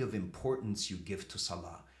kind of importance you give to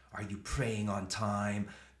Salah. Are you praying on time?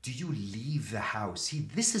 Do you leave the house? See,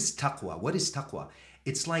 this is taqwa. What is taqwa?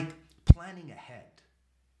 It's like planning ahead.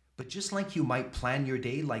 But just like you might plan your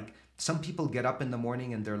day, like some people get up in the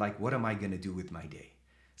morning and they're like, what am I going to do with my day?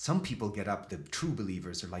 Some people get up, the true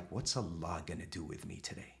believers are like, what's Allah going to do with me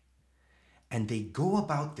today? And they go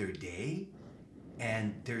about their day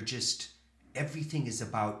and they're just, everything is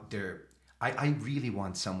about their, I really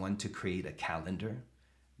want someone to create a calendar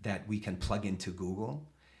that we can plug into Google.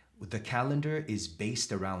 The calendar is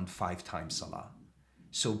based around 5 times Salah.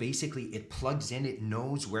 So basically it plugs in, it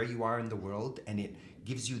knows where you are in the world, and it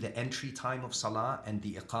gives you the entry time of Salah and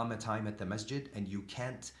the Iqamah time at the masjid, and you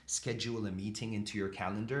can't schedule a meeting into your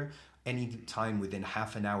calendar any time within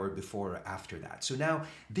half an hour before or after that. So now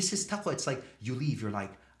this is taqwa. It's like you leave, you're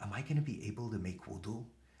like, am I going to be able to make wudu?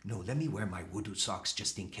 No, let me wear my wudu socks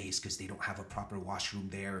just in case because they don't have a proper washroom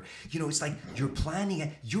there. You know, it's like you're planning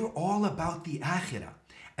it. You're all about the akhirah.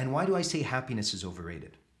 And why do I say happiness is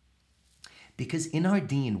overrated? Because in our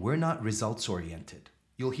deen, we're not results oriented.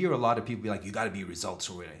 You'll hear a lot of people be like, you got to be results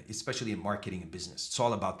oriented, especially in marketing and business. It's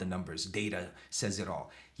all about the numbers. Data says it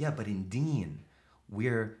all. Yeah, but in deen,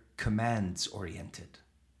 we're commands oriented.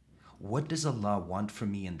 What does Allah want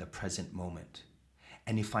from me in the present moment?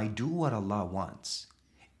 And if I do what Allah wants,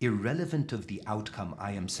 irrelevant of the outcome,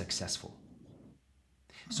 I am successful.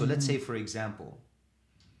 So let's say, for example,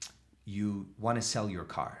 you want to sell your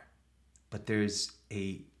car, but there's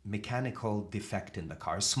a mechanical defect in the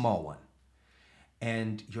car, a small one.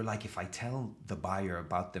 And you're like, if I tell the buyer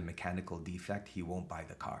about the mechanical defect, he won't buy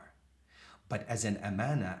the car. But as an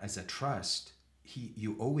amana, as a trust,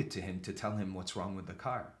 you owe it to him to tell him what's wrong with the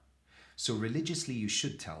car. So religiously, you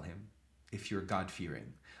should tell him if you're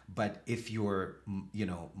God-fearing. But if you're,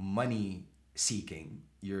 money seeking,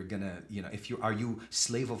 you're gonna, are you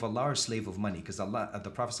slave of Allah or slave of money? Because Allah,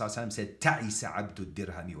 the Prophet ﷺ said, "Ta'isa abdu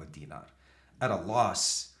dirhami wa dinar." At a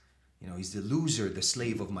loss, he's the loser, the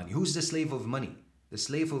slave of money. Who's the slave of money? The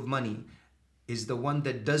slave of money is the one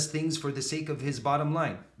that does things for the sake of his bottom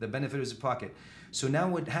line, the benefit of his pocket. So now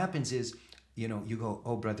what happens is, you go,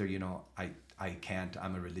 oh brother, I can't,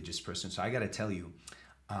 I'm a religious person, so I gotta tell you,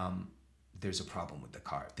 there's a problem with the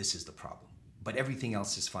car. This is the problem. But everything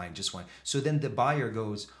else is fine, just one. So then the buyer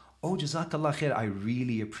goes, oh, Jazakallah khair, I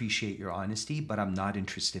really appreciate your honesty, but I'm not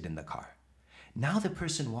interested in the car. Now the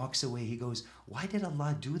person walks away, he goes, why did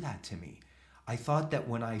Allah do that to me? I thought that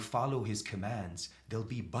when I follow His commands, there'll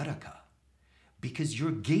be barakah. Because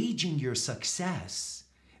you're gauging your success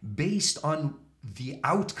based on the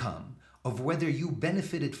outcome of whether you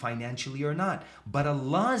benefited financially or not. But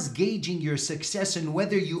Allah's gauging your success in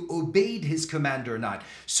whether you obeyed His command or not.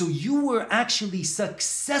 So you were actually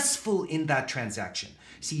successful in that transaction.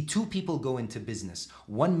 See, 2 people go into business.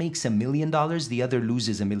 One makes $1 million, the other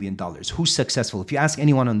loses $1 million. Who's successful? If you ask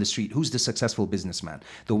anyone on the street, who's the successful businessman?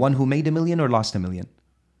 The one who made $1 million or lost $1 million?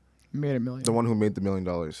 Made $1 million. The one who made the $1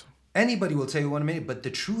 million. Anybody will tell you $1 million, but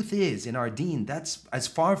the truth is, in our deen, that's as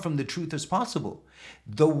far from the truth as possible.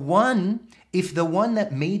 The one If the one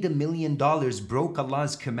that made $1 million broke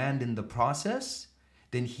Allah's command in the process,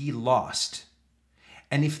 then he lost.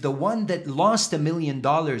 And if the one that lost $1 million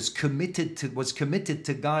was committed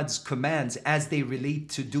to God's commands as they relate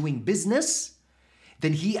to doing business,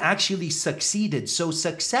 then he actually succeeded. So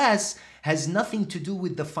success has nothing to do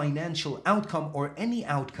with the financial outcome or any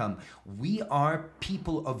outcome. We are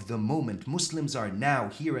people of the moment. Muslims are now,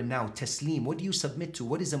 here and now. Taslim. What do you submit to?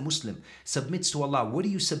 What is a Muslim? Submits to Allah. What are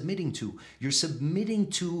you submitting to? You're submitting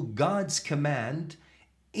to God's command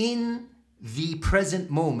in the present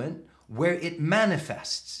moment where it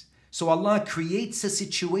manifests. So Allah creates a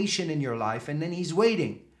situation in your life and then He's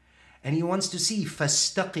waiting. And He wants to see,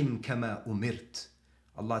 فَاسْتَقِمْ كَمَا أُمِرْتَ.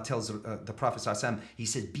 Allah tells the Prophet ﷺ, He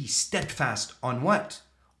said, be steadfast on what?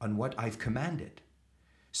 On what I've commanded.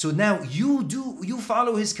 So now you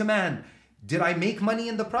follow His command. Did I make money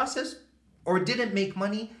in the process or didn't make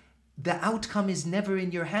money? The outcome is never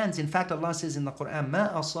in your hands. In fact, Allah says in the Quran,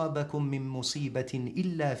 ما أصابكم من مصيبة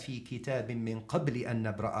إلا في كتاب من قبل أن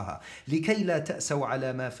نبرأها لكي لا تأسوا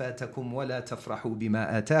على ما فاتكم ولا تفرحوا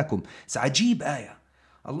بما آتاكم. It's a ajib ayah.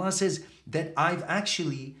 Allah says that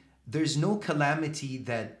there's no calamity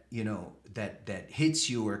that, that hits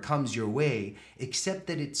you or comes your way, except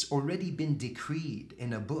that it's already been decreed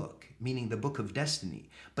in a book, meaning the book of destiny.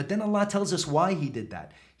 But then Allah tells us why He did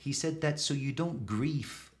that. He said that so you don't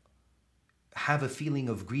have a feeling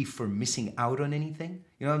of grief for missing out on anything.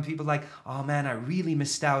 When people are like, oh man, I really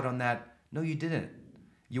missed out on that. No, you didn't.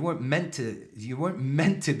 You weren't meant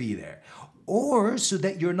to be there. Or so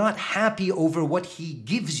that you're not happy over what He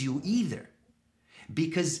gives you either.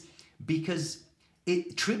 Because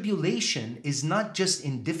tribulation is not just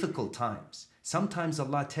in difficult times. Sometimes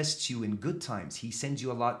Allah tests you in good times. He sends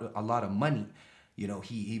you a lot of money.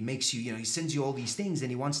 He makes you, He sends you all these things and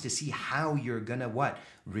He wants to see how you're gonna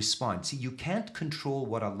respond. See, you can't control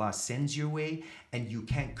what Allah sends your way and you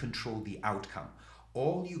can't control the outcome.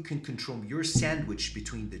 All you can control, you're sandwiched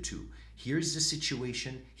between the two. Here's the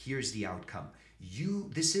situation, here's the outcome.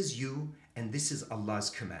 This is you and this is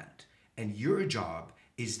Allah's command. And your job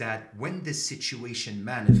is that when this situation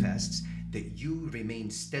manifests, that you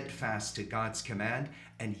remain steadfast to God's command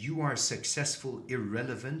and you are successful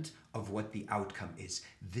irrelevant of what the outcome is.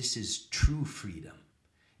 This is true freedom.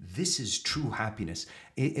 This is true happiness.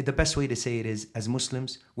 The best way to say it is, as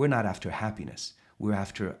Muslims, we're not after happiness. We're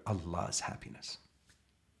after Allah's happiness.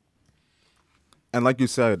 And like you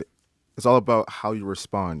said, it's all about how you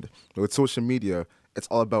respond. With social media, it's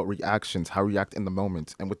all about reactions, how you react in the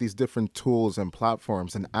moment. And with these different tools and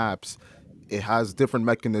platforms and apps, it has different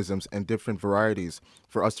mechanisms and different varieties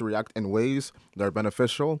for us to react in ways that are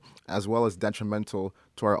beneficial as well as detrimental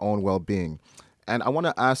to our own well-being. And I want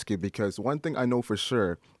to ask you, because one thing I know for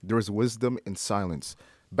sure, there is wisdom in silence.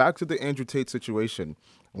 Back to the Andrew Tate situation.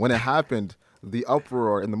 When it happened, the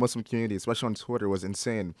uproar in the Muslim community, especially on Twitter, was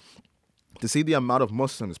insane. To see the amount of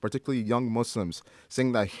Muslims, particularly young Muslims,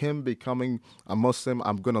 saying that him becoming a Muslim,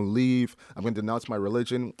 I'm going to leave, I'm going to denounce my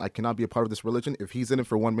religion, I cannot be a part of this religion if he's in it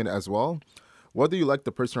for 1 minute as well. Whether you like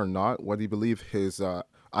the person or not, whether you believe his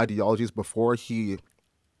ideologies before he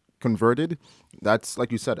converted, that's,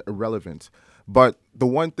 like you said, irrelevant. But the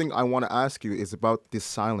one thing I want to ask you is about this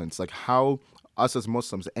silence, like how us as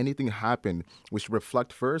Muslims, anything happen, we should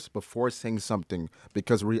reflect first before saying something,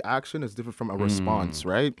 because reaction is different from a response,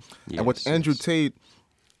 right? Yes, and with Andrew Tate,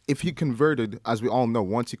 if he converted, as we all know,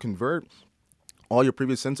 once you convert, all your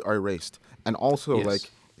previous sins are erased. And also, like,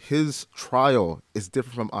 his trial is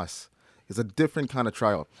different from us. It's a different kind of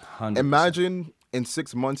trial. 100%. Imagine in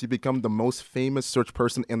 6 months you become the most famous search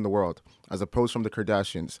person in the world, as opposed from the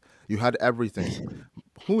Kardashians. You had everything.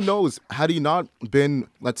 Who knows, had he not been,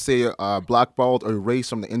 let's say, blackballed or erased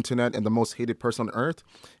from the internet and the most hated person on earth,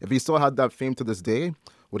 if he still had that fame to this day,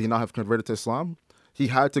 would he not have converted to Islam? He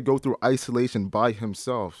had to go through isolation by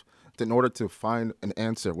himself in order to find an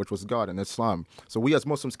answer, which was God and Islam. So we as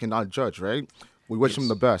Muslims cannot judge, right? We wish him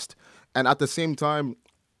the best. And at the same time,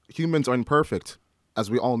 humans are imperfect,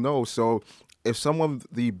 as we all know. So if some of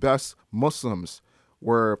the best Muslims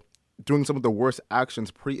were doing some of the worst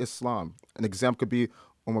actions pre-Islam, an example could be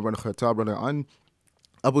Umar bin Khattab,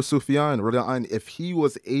 Abu Sufyan, if he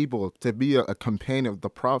was able to be a companion of the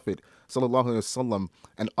Prophet sallallahu alaihi wasallam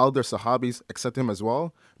and other Sahabis accept him as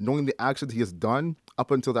well, knowing the actions he has done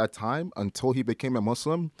up until that time, until he became a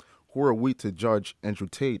Muslim, who are we to judge Andrew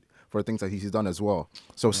Tate for things that he's done as well?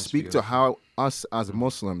 So that's speak beautiful. To how us as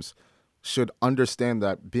Muslims should understand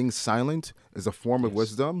that being silent is a form of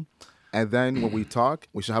wisdom, and then when we talk,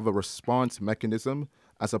 we should have a response mechanism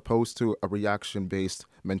as opposed to a reaction-based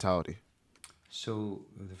mentality. So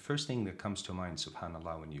the first thing that comes to mind,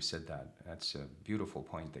 subhanAllah, when you said that, that's a beautiful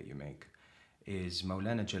point that you make. is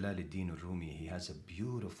Maulana Jalaluddin al-Rumi. He has a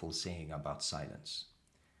beautiful saying about silence.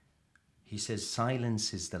 He says,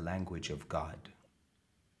 silence is the language of God.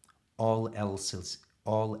 All else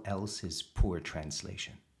is poor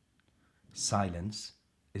translation. Silence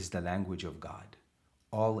is the language of God.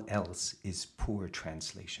 All else is poor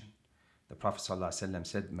translation. The Prophet ﷺ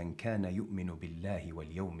said, "Man kana yu'minu billahi wal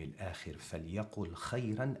yawmil akhir falyaqul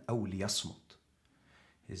khayran aw liyasmut."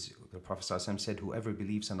 The Prophet ﷺ said, whoever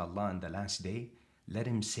believes in Allah and the last day, let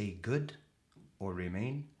him say good or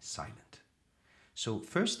remain silent. So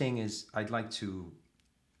first thing is, I'd like to,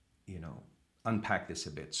 unpack this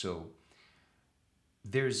a bit. So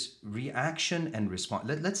there's reaction and response.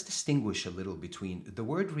 Let's distinguish a little between, the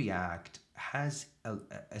word react has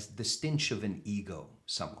the stench of an ego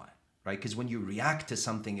somewhat, right? Because when you react to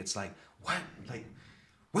something, it's like, what? Like,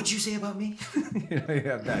 what'd you say about me? You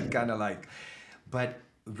have that kind of like, but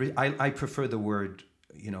I prefer the word,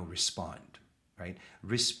 respond, right?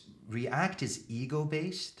 React is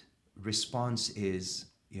ego-based. Response is,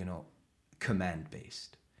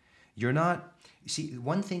 command-based. You're not, see,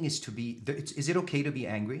 one thing is to be, is it okay to be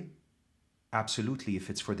angry? Absolutely, if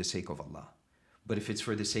it's for the sake of Allah. But if it's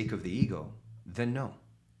for the sake of the ego, then no.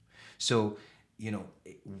 So,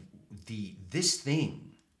 this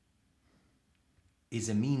thing is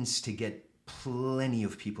a means to get plenty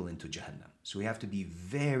of people into Jahannam. So we have to be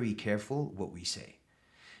very careful what we say.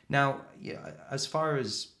 Now, as far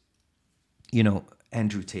as,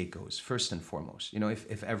 Andrew Tate goes, first and foremost,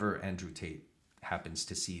 if ever Andrew Tate happens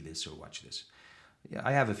to see this or watch this,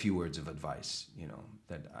 I have a few words of advice,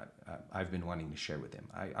 that I've been wanting to share with him.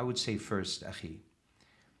 I would say first, Akhi,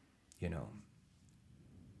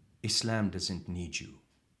 Islam doesn't need you.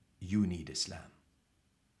 You need Islam.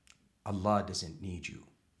 Allah doesn't need you.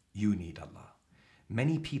 You need Allah.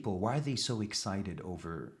 Many people, why are they so excited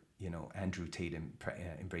over, Andrew Tate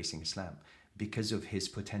embracing Islam? Because of his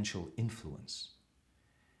potential influence.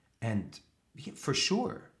 And for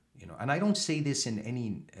sure, and I don't say this in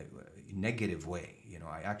any negative way.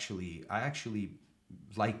 I actually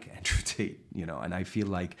like Andrew Tate, and I feel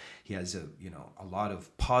like he has a lot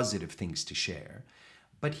of positive things to share,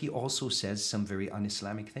 but he also says some very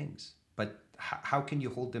un-Islamic things. But how can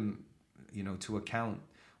you hold him, to account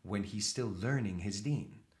when he's still learning his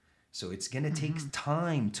deen? So it's going to take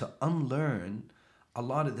time to unlearn a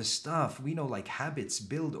lot of the stuff. We know, like, habits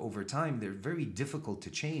build over time. They're very difficult to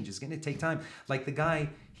change. It's going to take time. Like the guy,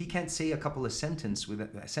 he can't say a couple of sentences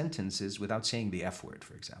without saying the F word,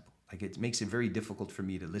 for example. Like, it makes it very difficult for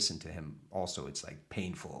me to listen to him. Also, it's like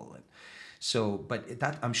painful. And so, but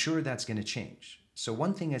that, I'm sure that's going to change. So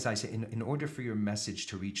one thing, as I say, in order for your message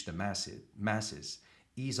to reach the masses,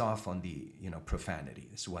 ease off on the, profanity.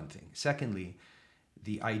 That's one thing. Secondly,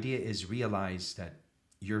 the idea is realize that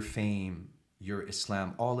your fame, your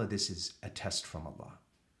Islam, all of this is a test from Allah.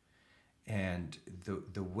 And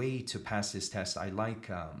the way to pass this test, I like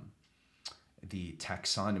the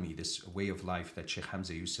taxonomy, this way of life that Sheikh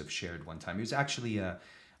Hamza Yusuf shared one time. It was actually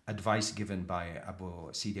advice given by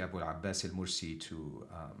Sidi Abu al-Abbas al-Mursi to,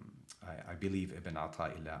 I believe, Ibn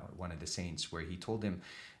Ata'illah, one of the saints, where he told him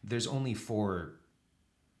there's only 4,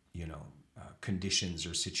 conditions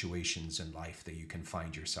or situations in life that you can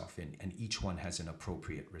find yourself in, and each one has an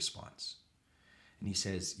appropriate response. And he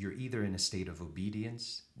says, you're either in a state of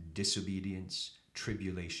obedience, disobedience,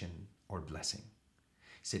 tribulation, or blessing.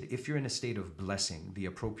 He said, if you're in a state of blessing, the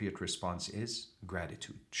appropriate response is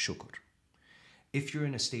gratitude, shukr. If you're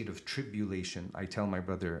in a state of tribulation, I tell my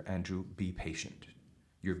brother Andrew, be patient.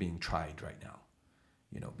 You're being tried right now.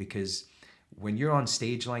 Because when you're on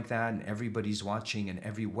stage like that and everybody's watching,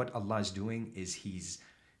 and what Allah is doing is He's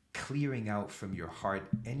clearing out from your heart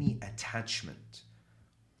any attachment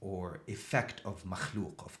or effect of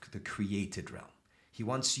makhluk, of the created realm. He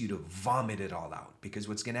wants you to vomit it all out, because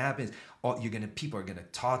what's going to happen is people are going to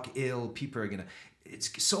talk ill,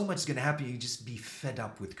 it's so much is going to happen, you just be fed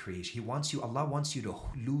up with creation. Allah wants you to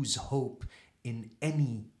lose hope in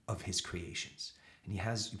any of His creations. And He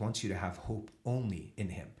wants you to have hope only in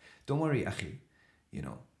Him. Don't worry, akhi,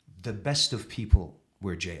 the best of people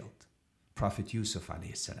were jailed. Prophet Yusuf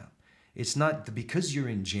alayhi salam. It's not because you're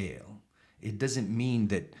in jail, it doesn't mean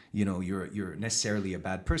that you're necessarily a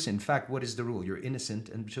bad person. In fact, what is the rule? You're innocent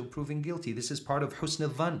until proven guilty. This is part of husn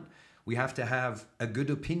al-dhann. We have to have a good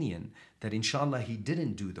opinion that inshallah he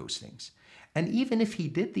didn't do those things. And even if he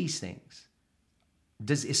did these things,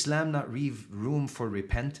 does Islam not leave room for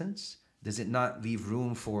repentance? Does it not leave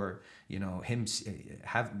room for him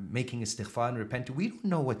making istighfar and repenting? We don't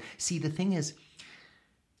know what. See, the thing is,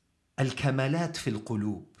 al-kamalat fil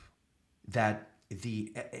qulub, that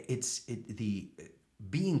the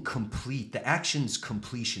being complete, the action's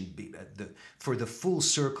completion, for the full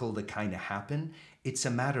circle to kind of happen, it's a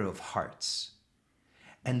matter of hearts.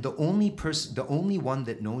 And the only one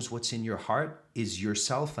that knows what's in your heart is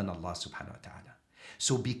yourself and Allah subhanahu wa ta'ala.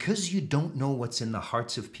 So because you don't know what's in the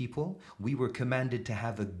hearts of people, we were commanded to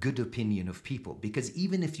have a good opinion of people. Because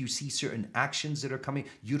even if you see certain actions that are coming,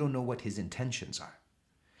 you don't know what his intentions are.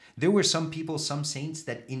 There were some people, some saints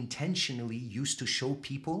that intentionally used to show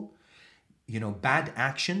people, bad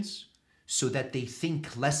actions so that they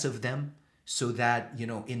think less of them, so that,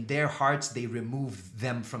 in their hearts, they remove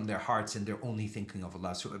them from their hearts and they're only thinking of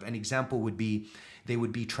Allah. So an example would be, they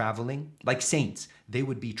would be traveling, like saints, they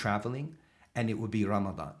would be traveling and it would be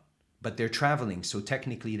Ramadan. But they're traveling, so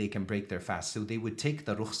technically they can break their fast. So they would take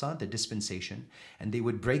the rukhsa, the dispensation, and they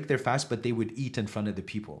would break their fast, but they would eat in front of the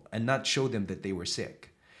people and not show them that they were sick.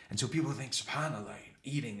 And so people think, subhanAllah,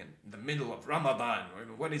 eating in the middle of Ramadan,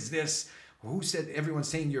 what is this? Who said everyone's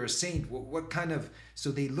saying you're a saint? What kind of...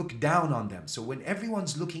 So they look down on them. So when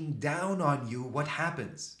everyone's looking down on you, what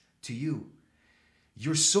happens to you?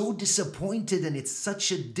 You're so disappointed, and it's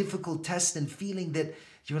such a difficult test and feeling that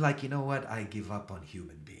you're like, you know what? I give up on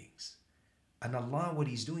human beings. And Allah, what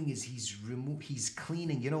He's doing is He's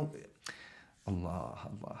cleaning, Allah.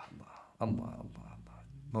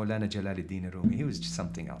 Maulana Jalaluddin Rumi, he was just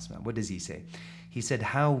something else, man. What does he say? He said,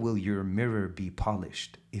 how will your mirror be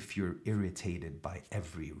polished if you're irritated by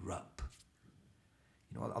every rub?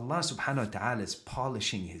 Allah subhanahu wa ta'ala is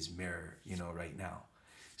polishing His mirror, right now.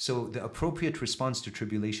 So the appropriate response to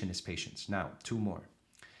tribulation is patience. Now, two more.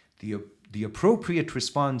 The appropriate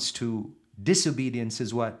response to disobedience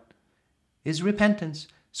is what? Is repentance.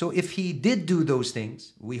 So if he did do those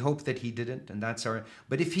things, we hope that he didn't, and that's our...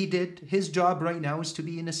 But if he did, his job right now is to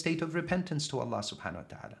be in a state of repentance to Allah subhanahu wa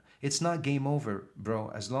ta'ala. It's not game over, bro.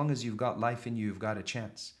 As long as you've got life in you, you've got a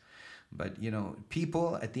chance. But,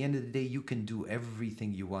 people, at the end of the day, you can do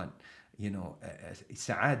everything you want.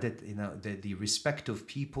 Sa'adat, the respect of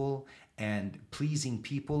people and pleasing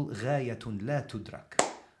people, غاية لا تدرك.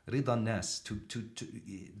 رضا الناس.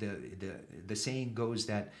 The saying goes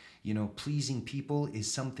that, pleasing people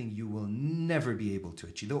is something you will never be able to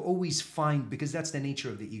achieve. They'll always find, because that's the nature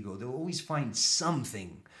of the ego, they'll always find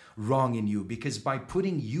something wrong in you, because by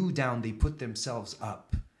putting you down, they put themselves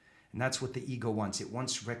up. And that's what the ego wants. It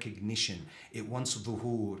wants recognition. It wants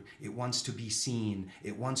dhuhur. It wants to be seen.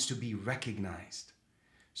 It wants to be recognized.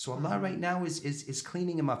 So Allah right now is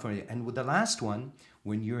cleaning him up for you. And with the last one,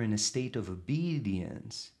 when you're in a state of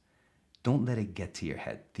obedience, don't let it get to your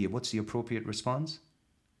head. What's the appropriate response?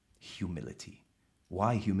 Humility.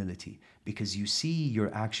 Why humility? Because you see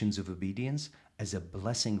your actions of obedience as a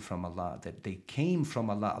blessing from Allah, that they came from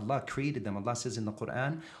Allah. Allah created them. Allah says in the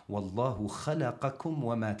Quran, وَاللَّهُ خَلَقَكُمْ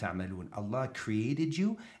وَمَا تَعْمَلُونَ. Allah created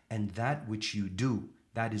you and that which you do.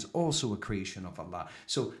 That is also a creation of Allah.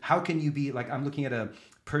 So how can you be like, I'm looking at a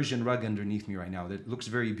Persian rug underneath me right now that looks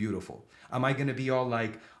very beautiful. Am I going to be all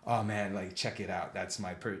like, oh man, like check it out, that's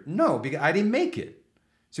my No, because I didn't make it.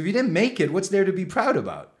 So if you didn't make it, what's there to be proud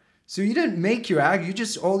about? So you didn't make your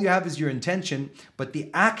act, all you have is your intention, but the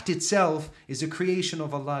act itself is a creation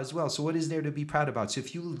of Allah as well. So what is there to be proud about? So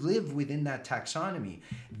if you live within that taxonomy,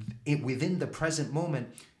 within the present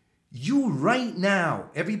moment, you right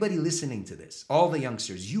now, everybody listening to this, all the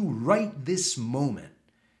youngsters, you right this moment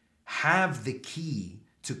have the key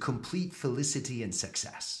to complete felicity and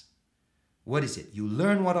success. What is it? You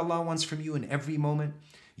learn what Allah wants from you in every moment.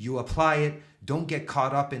 You apply it. Don't get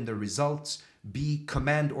caught up in the results. Be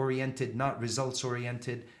command-oriented, not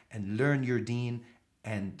results-oriented, and learn your deen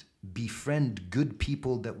and befriend good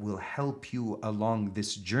people that will help you along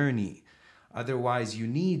this journey. Otherwise, you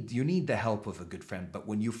need the help of a good friend. But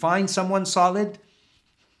when you find someone solid,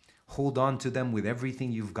 hold on to them with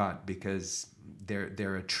everything you've got, because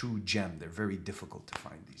they're a true gem. They're very difficult to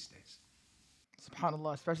find these days.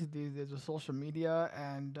 SubhanAllah, especially these days with social media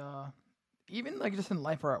and even like just in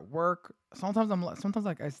life or at work. Sometimes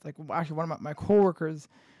actually one of my coworkers,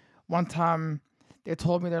 one time they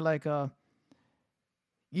told me, they're like,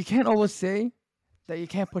 you can't always say that you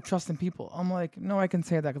can't put trust in people. I'm like, no, I can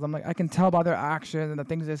say that, because I'm like, I can tell by their actions and the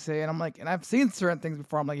things they say. And I'm like, and I've seen certain things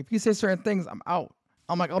before. I'm like, if you say certain things, I'm out.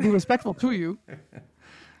 I'm like, I'll be respectful to you,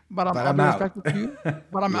 but I'll be respectful to you,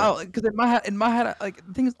 but I'm out. Because in my head, like,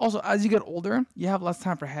 the thing is also, as you get older, you have less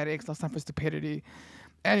time for headaches, less time for stupidity,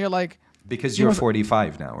 and you're like, because you're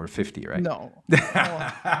 45 now, or 50, right? No.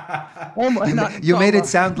 You made it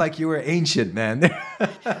sound like you were ancient, man.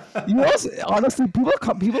 Honestly,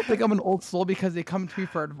 people think I'm an old soul because they come to me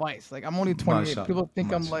for advice. Like, I'm only 28. People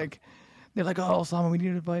think I'm like, they're like, oh, Osama, we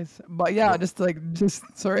need advice. But yeah,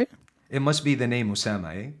 sorry? It must be the name Usama,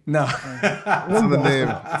 eh? No. It's in the name.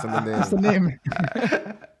 It's in the name. It's the name.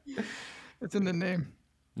 It's in the name.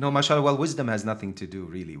 No, mashallah. Well, wisdom has nothing to do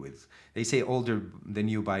really with. They say older than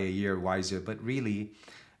you by a year, wiser. But really,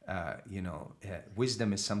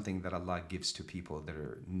 wisdom is something that Allah gives to people that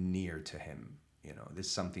are near to Him. This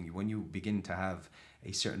is something, when you begin to have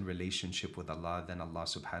a certain relationship with Allah, then Allah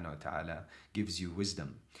subhanahu wa ta'ala gives you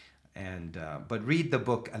wisdom. And but read the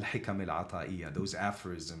book Al-Hikam Al-Ata'iyya. Those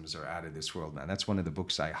aphorisms are out of this world, man. That's one of the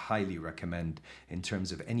books I highly recommend in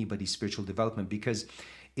terms of anybody's spiritual development, because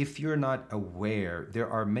if you're not aware, there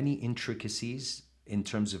are many intricacies in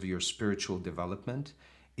terms of your spiritual development.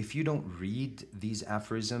 If you don't read these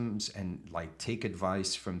aphorisms and take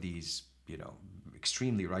advice from these,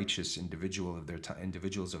 extremely righteous individuals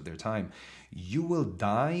of their time, you will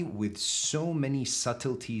die with so many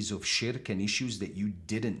subtleties of shirk and issues that you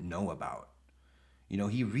didn't know about.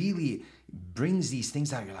 He really brings these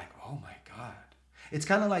things out. You're like, oh my God. It's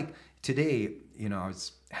kind of like today, I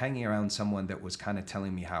was hanging around someone that was kind of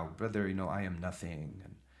telling me how, brother, I am nothing.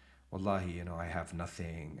 And wallahi, I have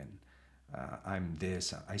nothing. And I'm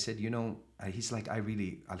this. I said, he's like,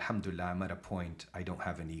 alhamdulillah, I'm at a point, I don't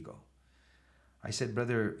have an ego. I said,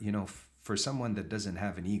 brother, for someone that doesn't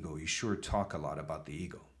have an ego, you sure talk a lot about the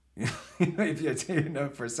ego. If you're,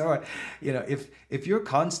 for someone, if you're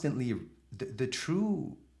constantly, the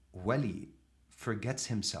true wali forgets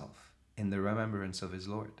himself in the remembrance of his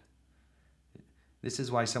Lord. This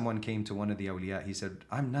is why someone came to one of the awliya. He said,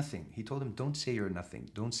 I'm nothing. He told him, don't say you're nothing.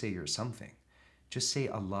 Don't say you're something. Just say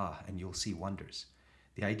Allah and you'll see wonders.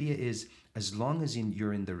 The idea is, as long as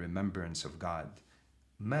you're in the remembrance of God,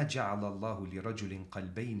 ما جعل الله لرجل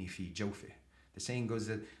قلبين في جوفه. The saying goes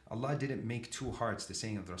that Allah didn't make two hearts, the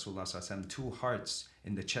saying of Rasulullah sallallahu alaihi wasallam, two hearts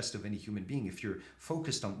in the chest of any human being. If you're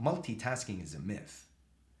focused on multitasking, is a myth.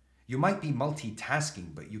 You might be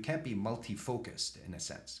multitasking, but you can't be multi-focused in a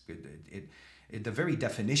sense. The very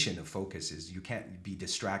definition of focus is you can't be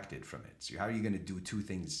distracted from it. So how are you going to do two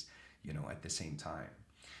things, at the same time?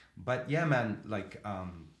 But yeah, man,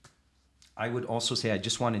 I would also say, I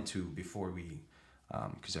just wanted to, before we,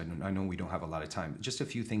 because I know we don't have a lot of time, just a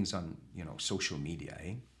few things on, social media,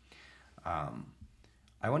 eh?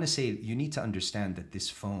 I want to say, you need to understand that this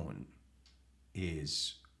phone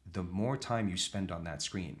is, the more time you spend on that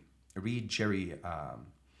screen. Read Jerry's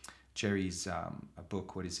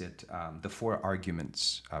book, what is it? The 4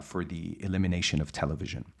 Arguments for the Elimination of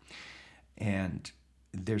Television. And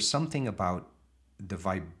there's something about the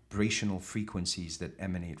vibrational frequencies that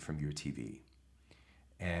emanate from your TV.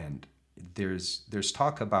 And there's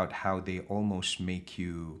talk about how they almost make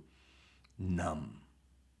you numb,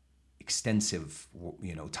 extensive,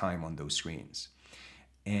 time on those screens.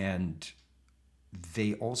 And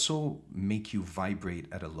they also make you vibrate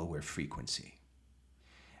at a lower frequency.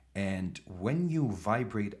 And when you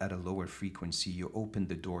vibrate at a lower frequency, you open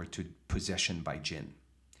the door to possession by jinn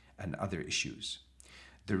and other issues.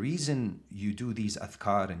 The reason you do these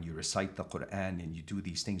adhkar and you recite the Quran and you do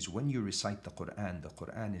these things, when you recite the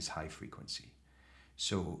Quran is high frequency.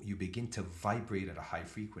 So you begin to vibrate at a high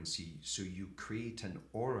frequency, so you create an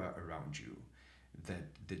aura around you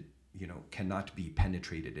that cannot be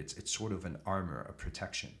penetrated. It's sort of an armor, a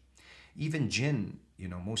protection. Even jinn,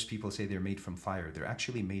 most people say they're made from fire. They're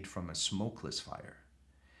actually made from a smokeless fire,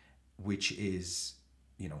 which is,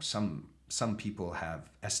 some people have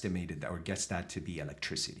estimated that or guessed that to be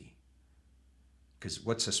electricity. Because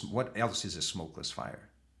what else is a smokeless fire?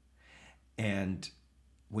 And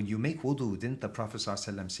when you make wudu, didn't the Prophet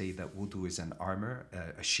ﷺ say that wudu is an armor,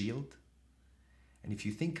 a shield? And if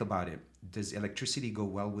you think about it, does electricity go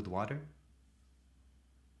well with water?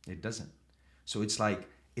 It doesn't. So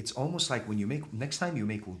it's almost like when next time you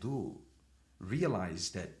make wudu,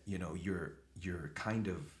 realize that, you're kind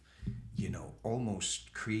of,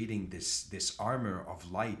 almost creating this armor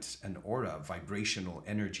of light, an aura, vibrational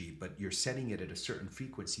energy, but you're setting it at a certain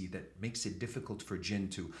frequency that makes it difficult for jinn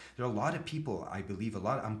to. There are a lot of people, I believe,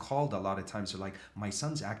 I'm called a lot of times, they're like, my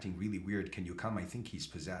son's acting really weird, can you come? I think he's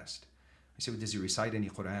possessed. I say, well, does he recite any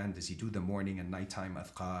Quran? Does he do the morning and nighttime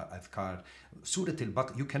adhkar? Surah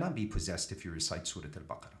Al-Baqarah, you cannot be possessed if you recite Surah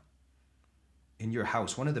Al-Baqarah. In your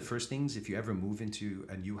house, one of the first things, if you ever move into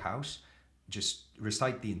a new house, just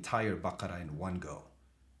recite the entire Baqarah in one go.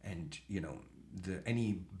 And,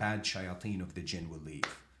 any bad shayateen of the jinn will leave.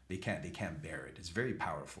 They can't bear it. It's very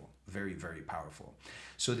powerful, very, very powerful.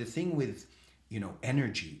 So the thing with,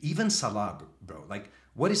 energy, even salah, bro,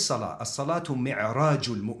 what is salah? As-salatu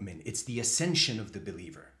mi'rajul mu'min. It's the ascension of the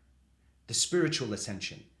believer, the spiritual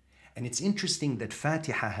ascension. And it's interesting that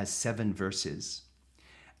Fatiha has 7 verses.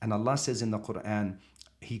 And Allah says in the Quran,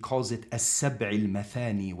 he calls it السبع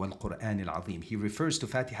المثاني والقرآن العظيم. He refers to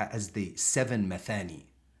Fatiha as the 7 mathani.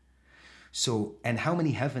 So, and how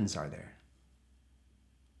many heavens are there?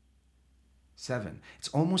 7. It's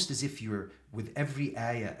almost as if you're with every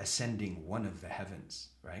ayah ascending one of the heavens,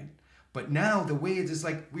 right? But now the way it is,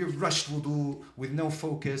 like we're rushed wudu with no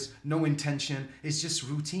focus, no intention. It's just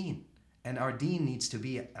routine. And our deen needs to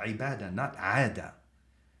be ibadah, not aada.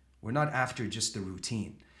 We're not after just the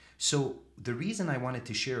routine. So the reason I wanted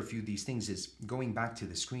to share a few of these things is going back to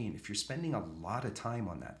the screen. If you're spending a lot of time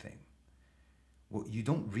on that thing, well, you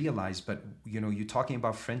don't realize, but you're talking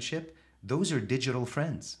about friendship. Those are digital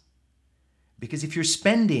friends. Because if you're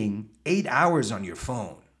spending 8 hours on your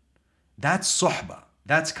phone, that's suhbah,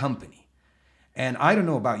 that's company. And I don't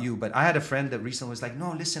know about you, but I had a friend that recently was like,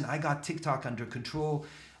 no, listen, I got TikTok under control,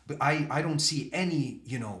 but I don't see any,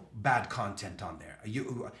 bad content on there.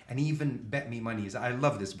 And he even bet me money. I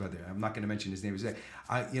love this brother. I'm not going to mention his name. He's like,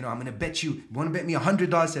 I'm going to bet you want to bet me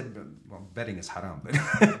 $100? I said, well, betting is haram, but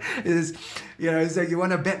it's like, you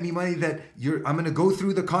want to bet me money that I'm going to go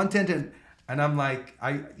through the content and I'm like,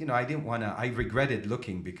 I didn't want to, I regretted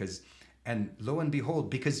looking and lo and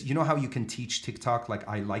behold, because you know how you can teach TikTok, like,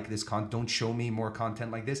 I like this content, don't show me more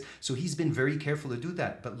content like this. So he's been very careful to do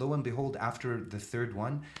that. But lo and behold, after the third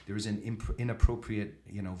one, there was an inappropriate,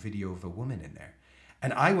 video of a woman in there.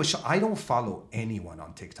 And I don't follow anyone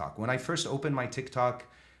on TikTok. When I first opened my TikTok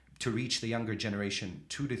to reach the younger generation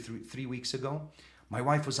 2 to 3 weeks ago, my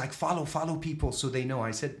wife was like, follow people so they know.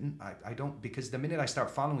 I said, I don't, because the minute I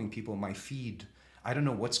start following people, my feed, I don't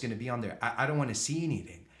know what's going to be on there. I don't want to see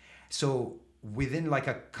anything. So within like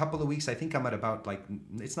a couple of weeks, I think I'm at about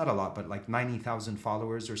it's not a lot, but like 90,000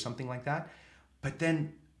 followers or something like that. But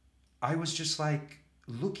then I was just like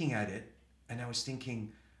looking at it and I was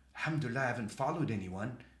thinking, alhamdulillah, I haven't followed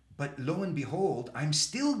anyone. But lo and behold, I'm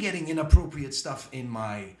still getting inappropriate stuff in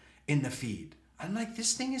the feed. I'm like,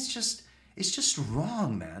 this thing is it's just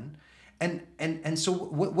wrong, man. And so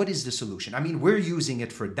what is the solution? I mean, we're using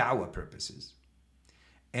it for da'wah purposes.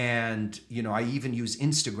 And, I even use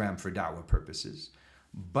Instagram for da'wah purposes.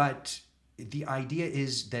 But the idea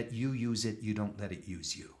is that you use it, you don't let it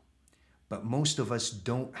use you. But most of us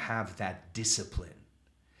don't have that discipline.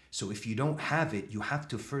 So if you don't have it, you have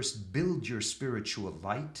to first build your spiritual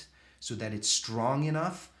light so that it's strong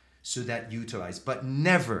enough so that you utilize. But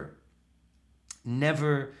never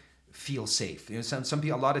feel safe. Some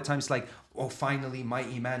people, a lot of times, like, oh, finally my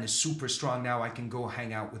iman is super strong now, I can go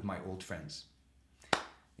hang out with my old friends.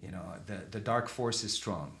 The dark force is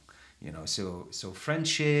strong. So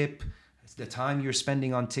friendship, the time you're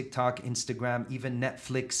spending on TikTok, Instagram, even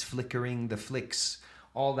Netflix, flickering the flicks,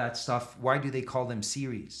 all that stuff. Why do they call them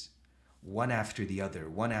series? One after the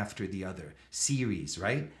other, series,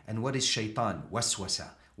 right? And what is shaitan? Waswasa.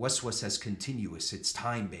 Waswasa is continuous, it's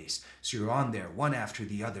time-based. So you're on there, one after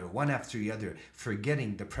the other,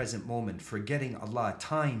 forgetting the present moment, forgetting Allah,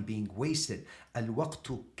 time being wasted.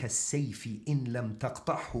 Al-waqtu kas-sayfi in lam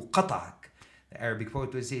taqta'hu qata'ak. The Arabic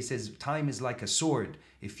poet says, time is like a sword.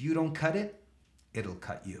 If you don't cut it, it'll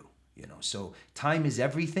cut you. So time is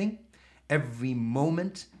everything. Every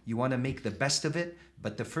moment, you want to make the best of it.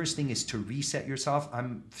 But the first thing is to reset yourself.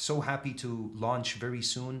 I'm so happy to launch very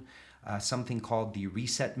soon something called the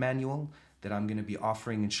Reset Manual that I'm going to be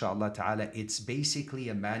offering, inshallah ta'ala. It's basically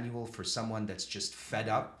a manual for someone that's just fed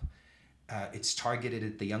up. It's targeted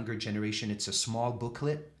at the younger generation. It's a small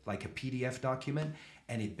booklet, like a PDF document,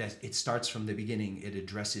 and it starts from the beginning. It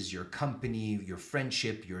addresses your company, your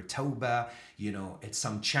friendship, your tawbah, it's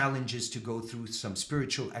some challenges to go through, some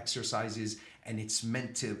spiritual exercises, and it's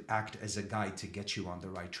meant to act as a guide to get you on the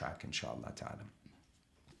right track, inshallah ta'ala.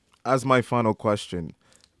 As my final question,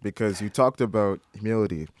 because you talked about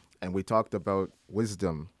humility and we talked about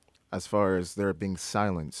wisdom as far as there being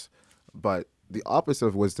silence, but the opposite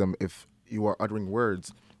of wisdom, if you are uttering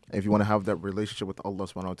words, if you want to have that relationship with Allah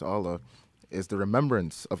subhanahu wa ta'ala, is the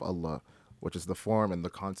remembrance of Allah, which is the form and the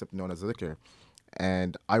concept known as dhikr.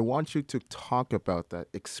 And I want you to talk about that,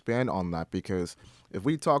 expand on that, because if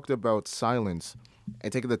we talked about silence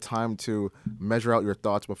and taking the time to measure out your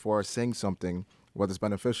thoughts before saying something, whether it's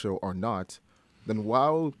beneficial or not, then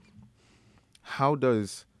how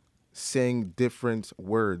does saying different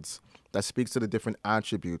words that speaks to the different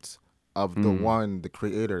attributes of the one, the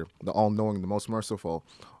creator, the all-knowing, the most merciful,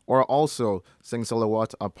 or also saying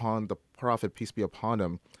salawat upon the Prophet, peace be upon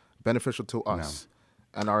him, beneficial to us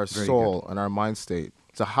and our soul and our mind state?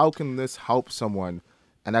 So how can this help someone?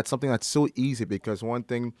 And that's something that's so easy, because one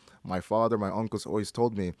thing my father, my uncles always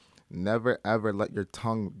told me, never ever let your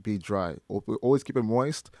tongue be dry. Always keep it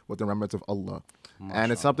moist with the remembrance of Allah.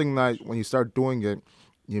 And it's something that when you start doing it,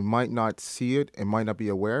 you might not see it and might not be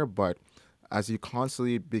aware, but as you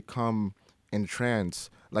constantly become entranced,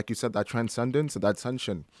 like you said, that transcendence, that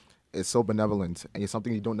tension is so benevolent and it's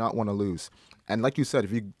something you do not want to lose. And like you said,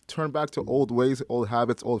 if you turn back to old ways, old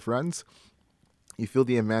habits, old friends, you feel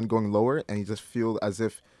the iman going lower and you just feel as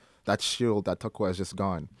if that shield, that taqwa is just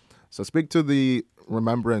gone. So speak to the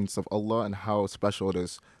remembrance of Allah and how special it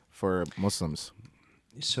is for Muslims.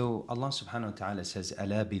 So Allah subhanahu wa ta'ala says,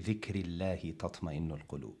 أَلَا بِذِكْرِ اللَّهِ تَطْمَئِنُّ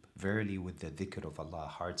الْقُلُوبِ. Verily with the dhikr of Allah,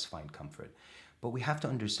 hearts find comfort. But we have to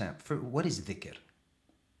understand, what is dhikr?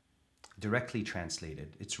 Directly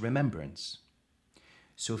translated, it's remembrance.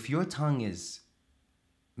 So if your tongue is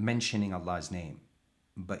mentioning Allah's name,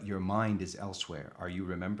 but your mind is elsewhere, are you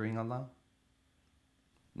remembering Allah?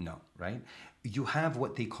 No, right? You have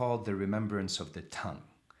what they call the remembrance of the tongue.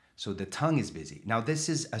 So the tongue is busy. Now this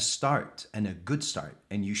is a start and a good start,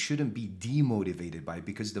 and you shouldn't be demotivated by it,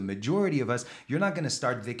 because the majority of us, you're not going to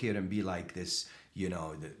start dhikr and be like this,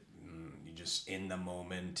 you're just in the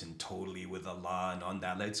moment and totally with Allah and on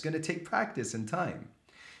that. It's going to take practice and time,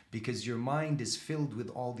 because your mind is filled with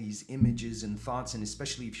all these images and thoughts, and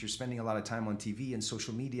especially if you're spending a lot of time on TV and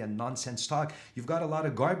social media and nonsense talk, you've got a lot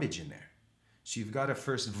of garbage in there. So you've got to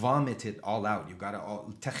first vomit it all out. You've got to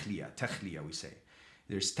takhliya we say.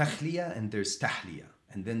 There's takhliya and there's tahliya.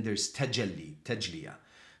 And then there's tajliya.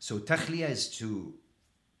 So takhliya is to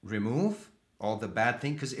remove all the bad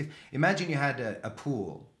things. Because imagine you had a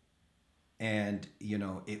pool and,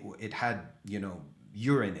 it had,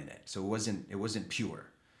 urine in it. So it wasn't pure.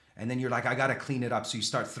 And then you're like, I got to clean it up. So you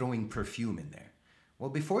start throwing perfume in there.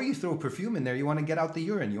 Well, before you throw perfume in there, you want to get out the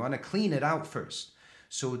urine. You want to clean it out first.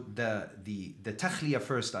 So the takhliya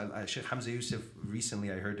first, Sheikh Hamza Yusuf,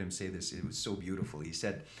 recently I heard him say this, it was so beautiful. He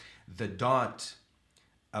said, the dot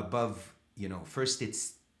above, first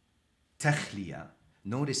it's takhliya.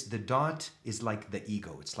 Notice the dot is like the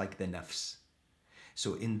ego, it's like the nafs.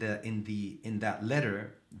 So in that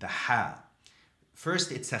letter, the ha,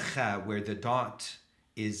 first it's a kha where the dot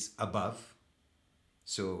is above.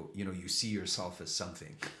 So, you see yourself as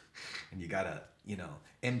something and you gotta,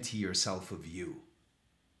 empty yourself of you.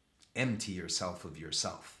 Empty yourself of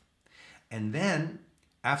yourself. And then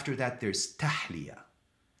after that there's tahliya,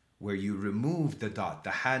 where you remove the dot.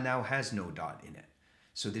 The ha now has no dot in it.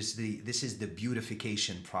 So this is the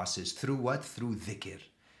beautification process. Through what? Through dhikr.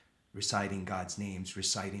 Reciting God's names,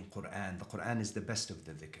 reciting Quran. The Quran is the best of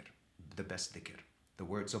the dhikr. The best dhikr. The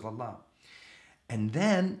words of Allah. And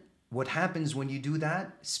then what happens when you do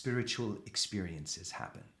that? Spiritual experiences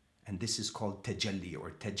happen. And this is called tajalli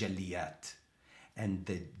or tajalliyat.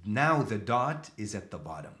 And now the dot is at the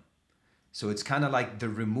bottom. So it's kind of like the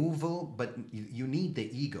removal, but you need the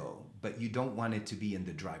ego, but you don't want it to be in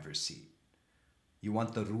the driver's seat. You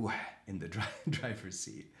want the ruh in the driver's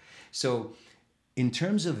seat. So in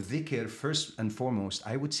terms of dhikr, first and foremost,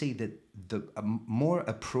 I would say that the more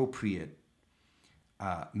appropriate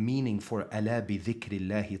meaning for ألا بذكر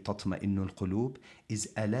الله تطمئن القلوب is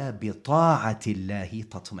ألا بطاعة الله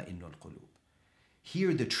تطمئن القلوب.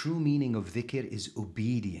 Here, the true meaning of dhikr is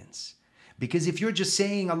obedience. Because if you're just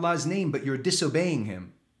saying Allah's name, but you're disobeying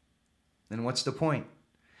Him, then what's the point?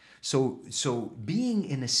 So being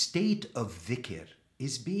in a state of dhikr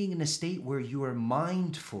is being in a state where you are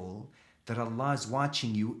mindful that Allah is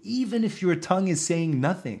watching you, even if your tongue is saying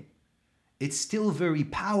nothing. It's still very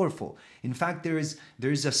powerful. In fact, there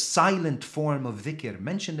is a silent form of dhikr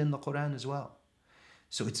mentioned in the Quran as well.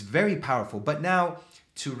 So it's very powerful. But now,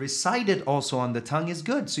 to recite it also on the tongue is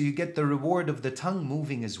good. So you get the reward of the tongue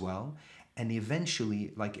moving as well. And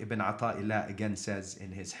eventually, like Ibn Ata'illah again says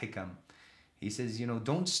in his hikam, he says,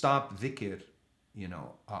 don't stop dhikr,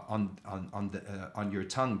 on your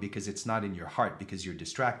tongue because it's not in your heart, because you're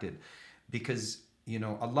distracted. Because,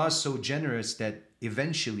 Allah is so generous that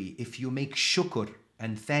eventually, if you make shukr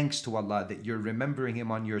and thanks to Allah that you're remembering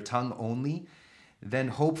Him on your tongue only, then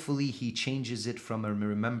hopefully He changes it from a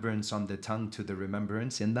remembrance on the tongue to the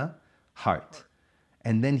remembrance in the heart.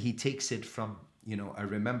 And then He takes it from, a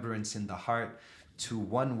remembrance in the heart to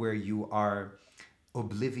one where you are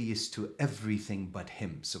oblivious to everything but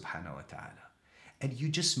Him, subhanahu wa ta'ala. And you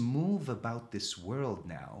just move about this world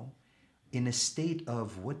now in a state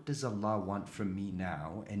of, what does Allah want from me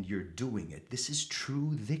now? And you're doing it. This is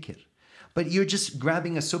true dhikr. But you're just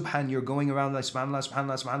grabbing a subhan, you're going around like subhanallah,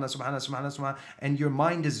 subhanallah, subhanallah, subhanallah, subhanallah, subhanallah, and your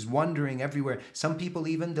mind is wandering everywhere. Some people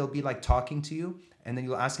even, they'll be like talking to you, and then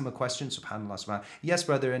you'll ask them a question, subhanallah, subhanallah. Yes,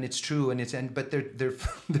 brother, and it's true, but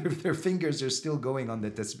their fingers are still going on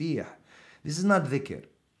the tasbih. This is not dhikr.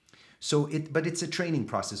 But it's a training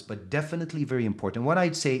process, but definitely very important. What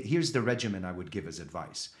I'd say, here's the regimen I would give as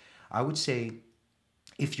advice. I would say,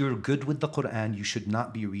 If you're good with the Quran, you should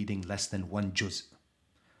not be reading less than one juz,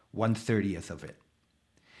 1/30th of it.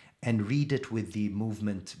 And read it with the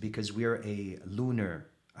movement, because we're a lunar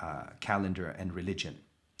calendar and religion.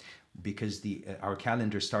 Because our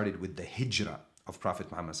calendar started with the hijrah of Prophet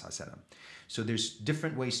Muhammad sallallahu alaihi wasallam. So there's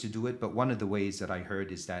different ways to do it, but one of the ways that I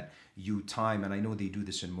heard is that you time, and I know they do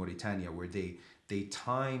this in Mauritania, where they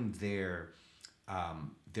time their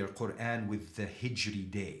Quran with the Hijri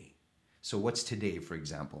day. So what's today, for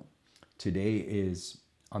example? Today is,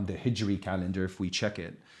 on the Hijri calendar, if we check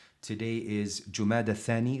it, today is Jumada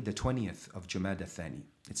Thani, the 20th of Jumada Thani.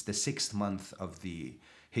 It's the 6th month of the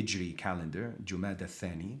Hijri calendar, Jumada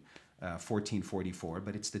Thani, 1444,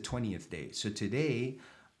 but it's the 20th day. So today,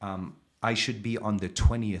 I should be on the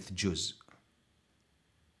 20th juz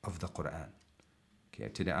of the Quran. Okay,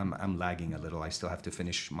 today I'm lagging a little. I still have to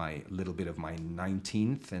finish my little bit of my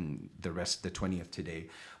 19th and the rest, the 20th today.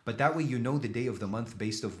 But that way you know the day of the month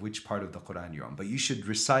based of which part of the Quran you're on. But you should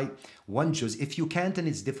recite one juz. If you can't and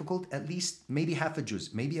it's difficult, at least maybe half a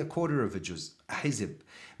juz, maybe a quarter of a juz, a hizb,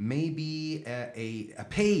 maybe a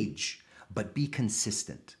page, but be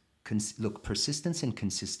consistent. Look, persistence and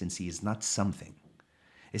consistency is not something.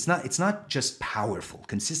 It's not just powerful.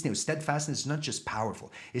 Consistent, steadfastness is not just powerful.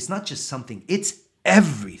 It's not just something. It's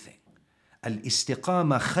everything.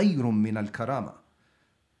 Al-istiqama khayrun min al-karama.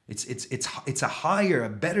 It's a higher, a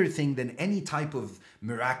better thing than any type of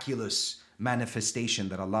miraculous manifestation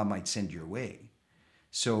that Allah might send your way.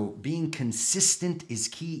 So being consistent is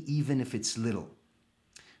key, even if it's little.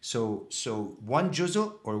 So one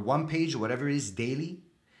juzu or one page, whatever it is, daily,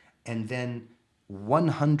 and then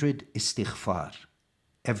 100 istighfar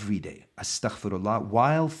every day, astaghfirullah,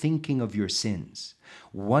 while thinking of your sins.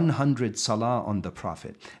 100 salah on the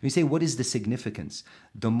Prophet. And you say, what is the significance?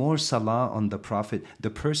 The more salah on the Prophet,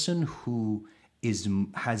 the person who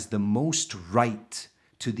has the most right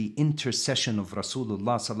to the intercession of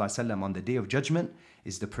Rasulullah sallallahu alaihi wasallam on the Day of Judgment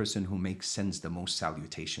is the person who sends the most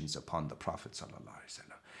salutations upon the Prophet sallallahu alaihi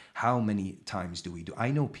wasallam. How many times do we do?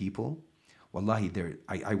 I know people, wallahi,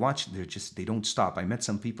 I watch, they don't stop. I met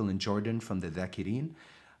some people in Jordan from the Dhakirin.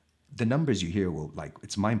 The numbers you hear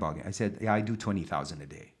it's mind-boggling. I said, yeah, I do 20,000 a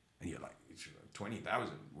day. And you're like,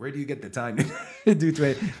 20,000? Where do you get the time to do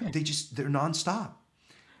 20? They're nonstop.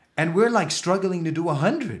 And we're like struggling to do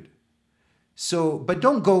 100. So, but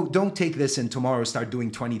don't take this and tomorrow start doing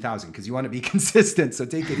 20,000 because you want to be consistent. So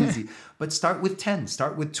take it easy. But start with 10,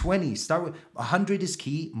 start with 20, start with 100 is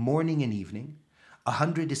key, morning and evening.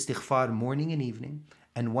 100 istighfar, morning and evening.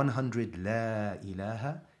 And 100 la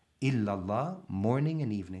ilaha illallah, morning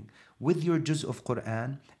and evening, with your juz of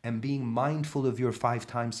Quran, and being mindful of your 5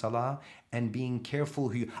 times salah, and being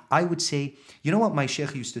careful I would say, you know what my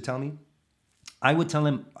sheikh used to tell me? I would tell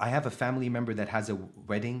him, I have a family member that has a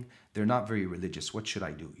wedding. They're not very religious. What should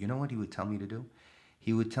I do? You know what he would tell me to do?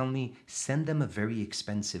 He would tell me, send them a very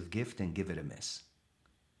expensive gift and give it a miss.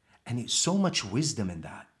 And it's so much wisdom in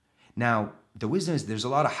that. Now, the wisdom is there's a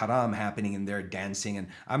lot of haram happening in there, dancing, and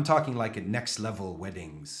I'm talking like at next level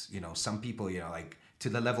weddings. Some people, like to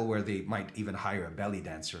the level where they might even hire a belly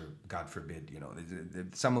dancer, God forbid.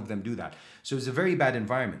 Some of them do that. So it's a very bad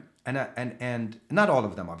environment, and not all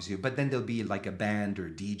of them obviously, but then there'll be like a band or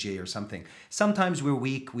DJ or something. Sometimes we're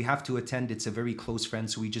weak, we have to attend. It's a very close friend,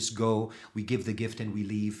 so we just go, we give the gift, and we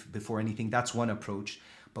leave before anything. That's one approach.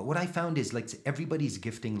 But what I found is like everybody's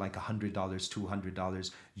gifting like $100,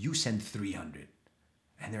 $200. You send 300.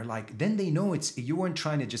 And they're like, then they know you weren't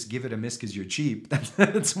trying to just give it a miss because you're cheap.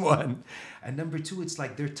 That's one. And number 2, it's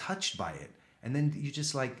like they're touched by it. And then you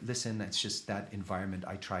just like, listen, it's just that environment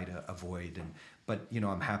I try to avoid. But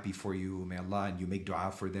I'm happy for you, may Allah, and you make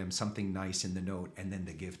dua for them, something nice in the note, and then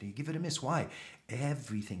the gift. And you give it a miss. Why?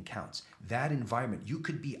 Everything counts. That environment, you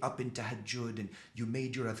could be up in tahajjud and you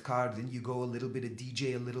made your adhkar, then you go a little bit of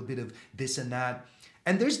DJ, a little bit of this and that.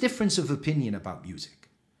 And there's difference of opinion about music.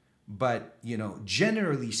 But,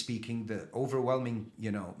 generally speaking, the overwhelming,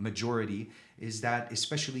 majority is that,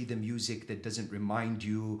 especially the music that doesn't remind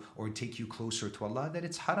you or take you closer to Allah, that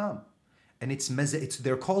it's haram. And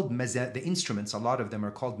they're called the instruments, a lot of them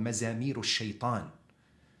are called mazamir al-shaytan,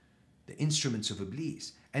 the instruments of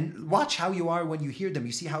Iblis. And watch how you are when you hear them.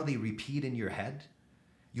 You see how they repeat in your head?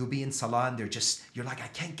 You'll be in salah and you're like, I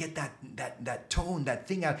can't get that tone, that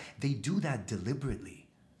thing out. They do that deliberately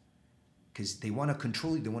because they want to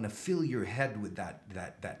control you. They want to fill your head with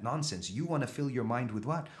that nonsense. You want to fill your mind with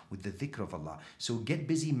what? With the dhikr of Allah. So get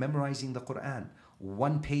busy memorizing the Quran.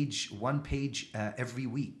 One page every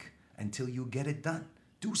week until you get it done.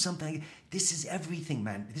 Do something. This is everything,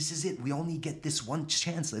 man. This is it. We only get this one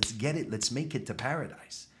chance. Let's get it. Let's make it to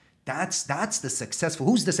paradise. That's the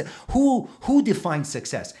successful. Who defines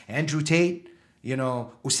success? Andrew Tate,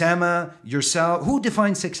 Osama, yourself. Who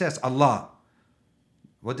defines success? Allah.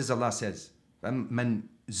 What does Allah says? من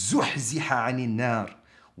زحزح عن النار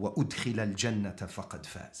وأدخل الجنة فقد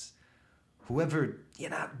فاز. Whoever,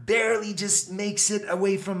 barely just makes it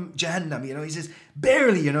away from Jahannam, he says,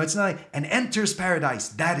 barely, it's not, and enters paradise,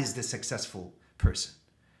 that is the successful person.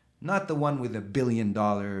 Not the one with $1 billion,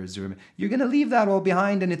 or you're going to leave that all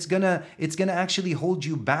behind, and it's going to actually hold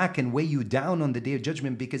you back and weigh you down on the day of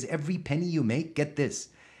judgment, because every penny you make, get this,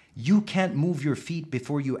 you can't move your feet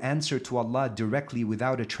before you answer to Allah directly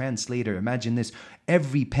without a translator. Imagine this,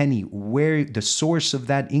 every penny, where the source of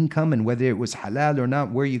that income and whether it was halal or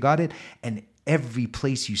not, where you got it, and every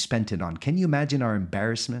place you spent it on. Can you imagine our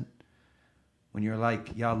embarrassment when you're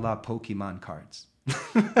like, Ya Allah, Pokemon cards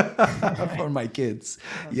for my kids.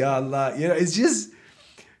 Ya Allah, it's just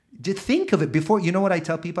think of it before, what I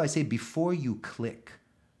tell people? I say, before you click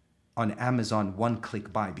on Amazon, one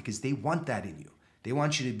click buy, because they want that in you. They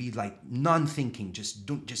want you to be like non-thinking, just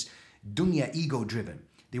dunya, ego-driven.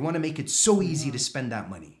 They want to make it so easy to spend that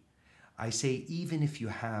money. I say, even if you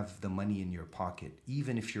have the money in your pocket,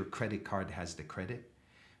 even if your credit card has the credit,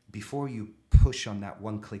 before you push on that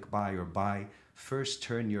one-click buy or buy, first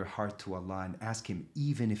turn your heart to Allah and ask Him,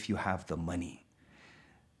 even if you have the money,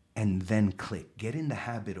 and then click. Get in the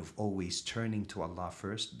habit of always turning to Allah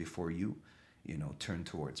first before you, turn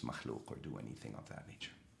towards makhluk or do anything of that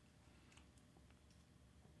nature.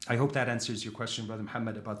 I hope that answers your question, Brother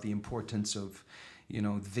Muhammad, about the importance of,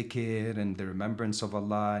 dhikr and the remembrance of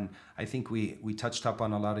Allah. And I think we touched up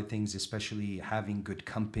on a lot of things, especially having good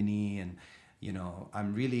company. And,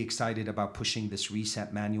 I'm really excited about pushing this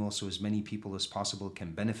reset manual so as many people as possible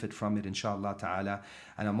can benefit from it, inshallah ta'ala.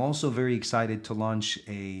 And I'm also very excited to launch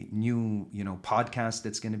a new, podcast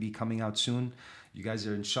that's going to be coming out soon. You guys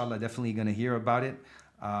are, inshallah, definitely going to hear about it.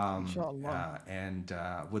 And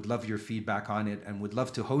would love your feedback on it, and would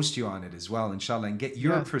love to host you on it as well, inshallah, and get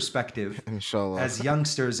your perspective as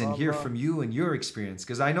youngsters and hear from you and your experience,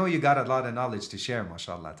 because I know you got a lot of knowledge to share,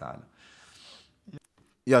 mashallah ta'ala.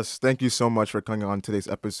 Yes, thank you so much for coming on today's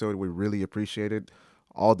episode. We really appreciate it.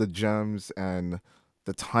 All the gems and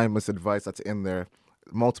the timeless advice that's in there.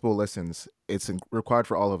 Multiple listens. It's required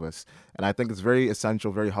for all of us. And I think it's very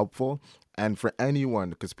essential, very helpful. And for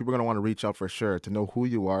anyone, because people are going to want to reach out for sure to know who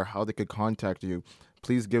you are, how they could contact you,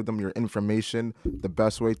 please give them your information, the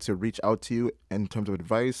best way to reach out to you in terms of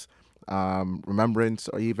advice, remembrance,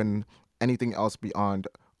 or even anything else beyond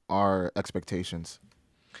our expectations.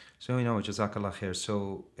 So, Jazakallah khair.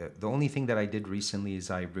 So, the only thing that I did recently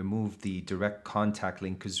is I removed the direct contact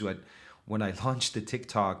link, because when I launched the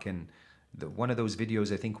TikTok, and one of those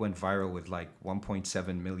videos I think went viral with like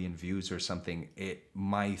 1.7 million views or something,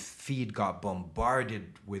 my feed got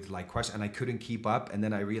bombarded with like questions and I couldn't keep up, and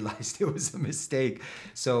then I realized it was a mistake.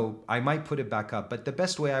 So I might put it back up, but the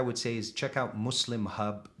best way I would say is check out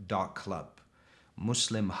muslimhub.club.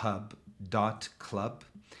 muslimhub.club.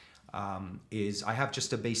 I have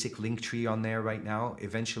just a basic link tree on there right now.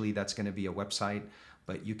 Eventually that's going to be a website,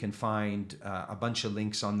 but you can find a bunch of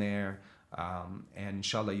links on there. And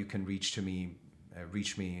inshallah you can reach me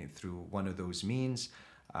through one of those means.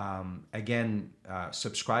 Again,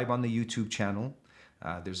 subscribe on the YouTube channel.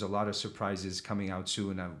 There's a lot of surprises coming out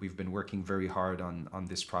soon. We've been working very hard on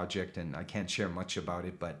this project, and I can't share much about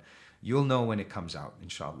it, but you'll know when it comes out,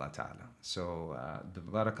 inshallah ta'ala. So,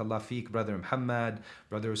 barakallah feek, Brother Muhammad,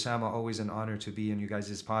 Brother Osama, always an honor to be in you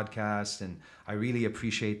guys' podcast, and I really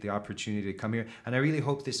appreciate the opportunity to come here, and I really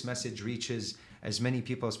hope this message reaches as many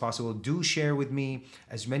people as possible. Do share with me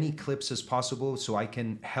as many clips as possible so I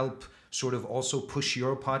can help sort of also push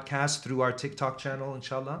your podcast through our TikTok channel,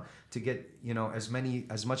 inshallah, to get,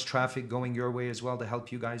 as much traffic going your way as well, to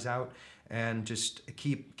help you guys out, and just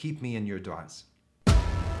keep me in your du'as.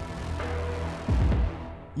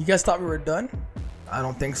 You guys thought we were done? I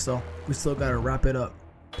don't think so. We still gotta wrap it up.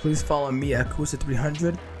 Please follow me at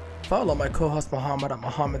Kusa300. Follow my co-host Muhammad at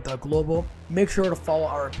Muhammad.global. Make sure to follow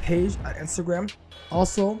our page at Instagram.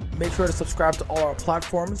 Also, make sure to subscribe to all our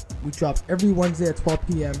platforms. We drop every Wednesday at 12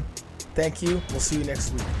 p.m. Thank you. We'll see you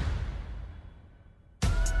next week.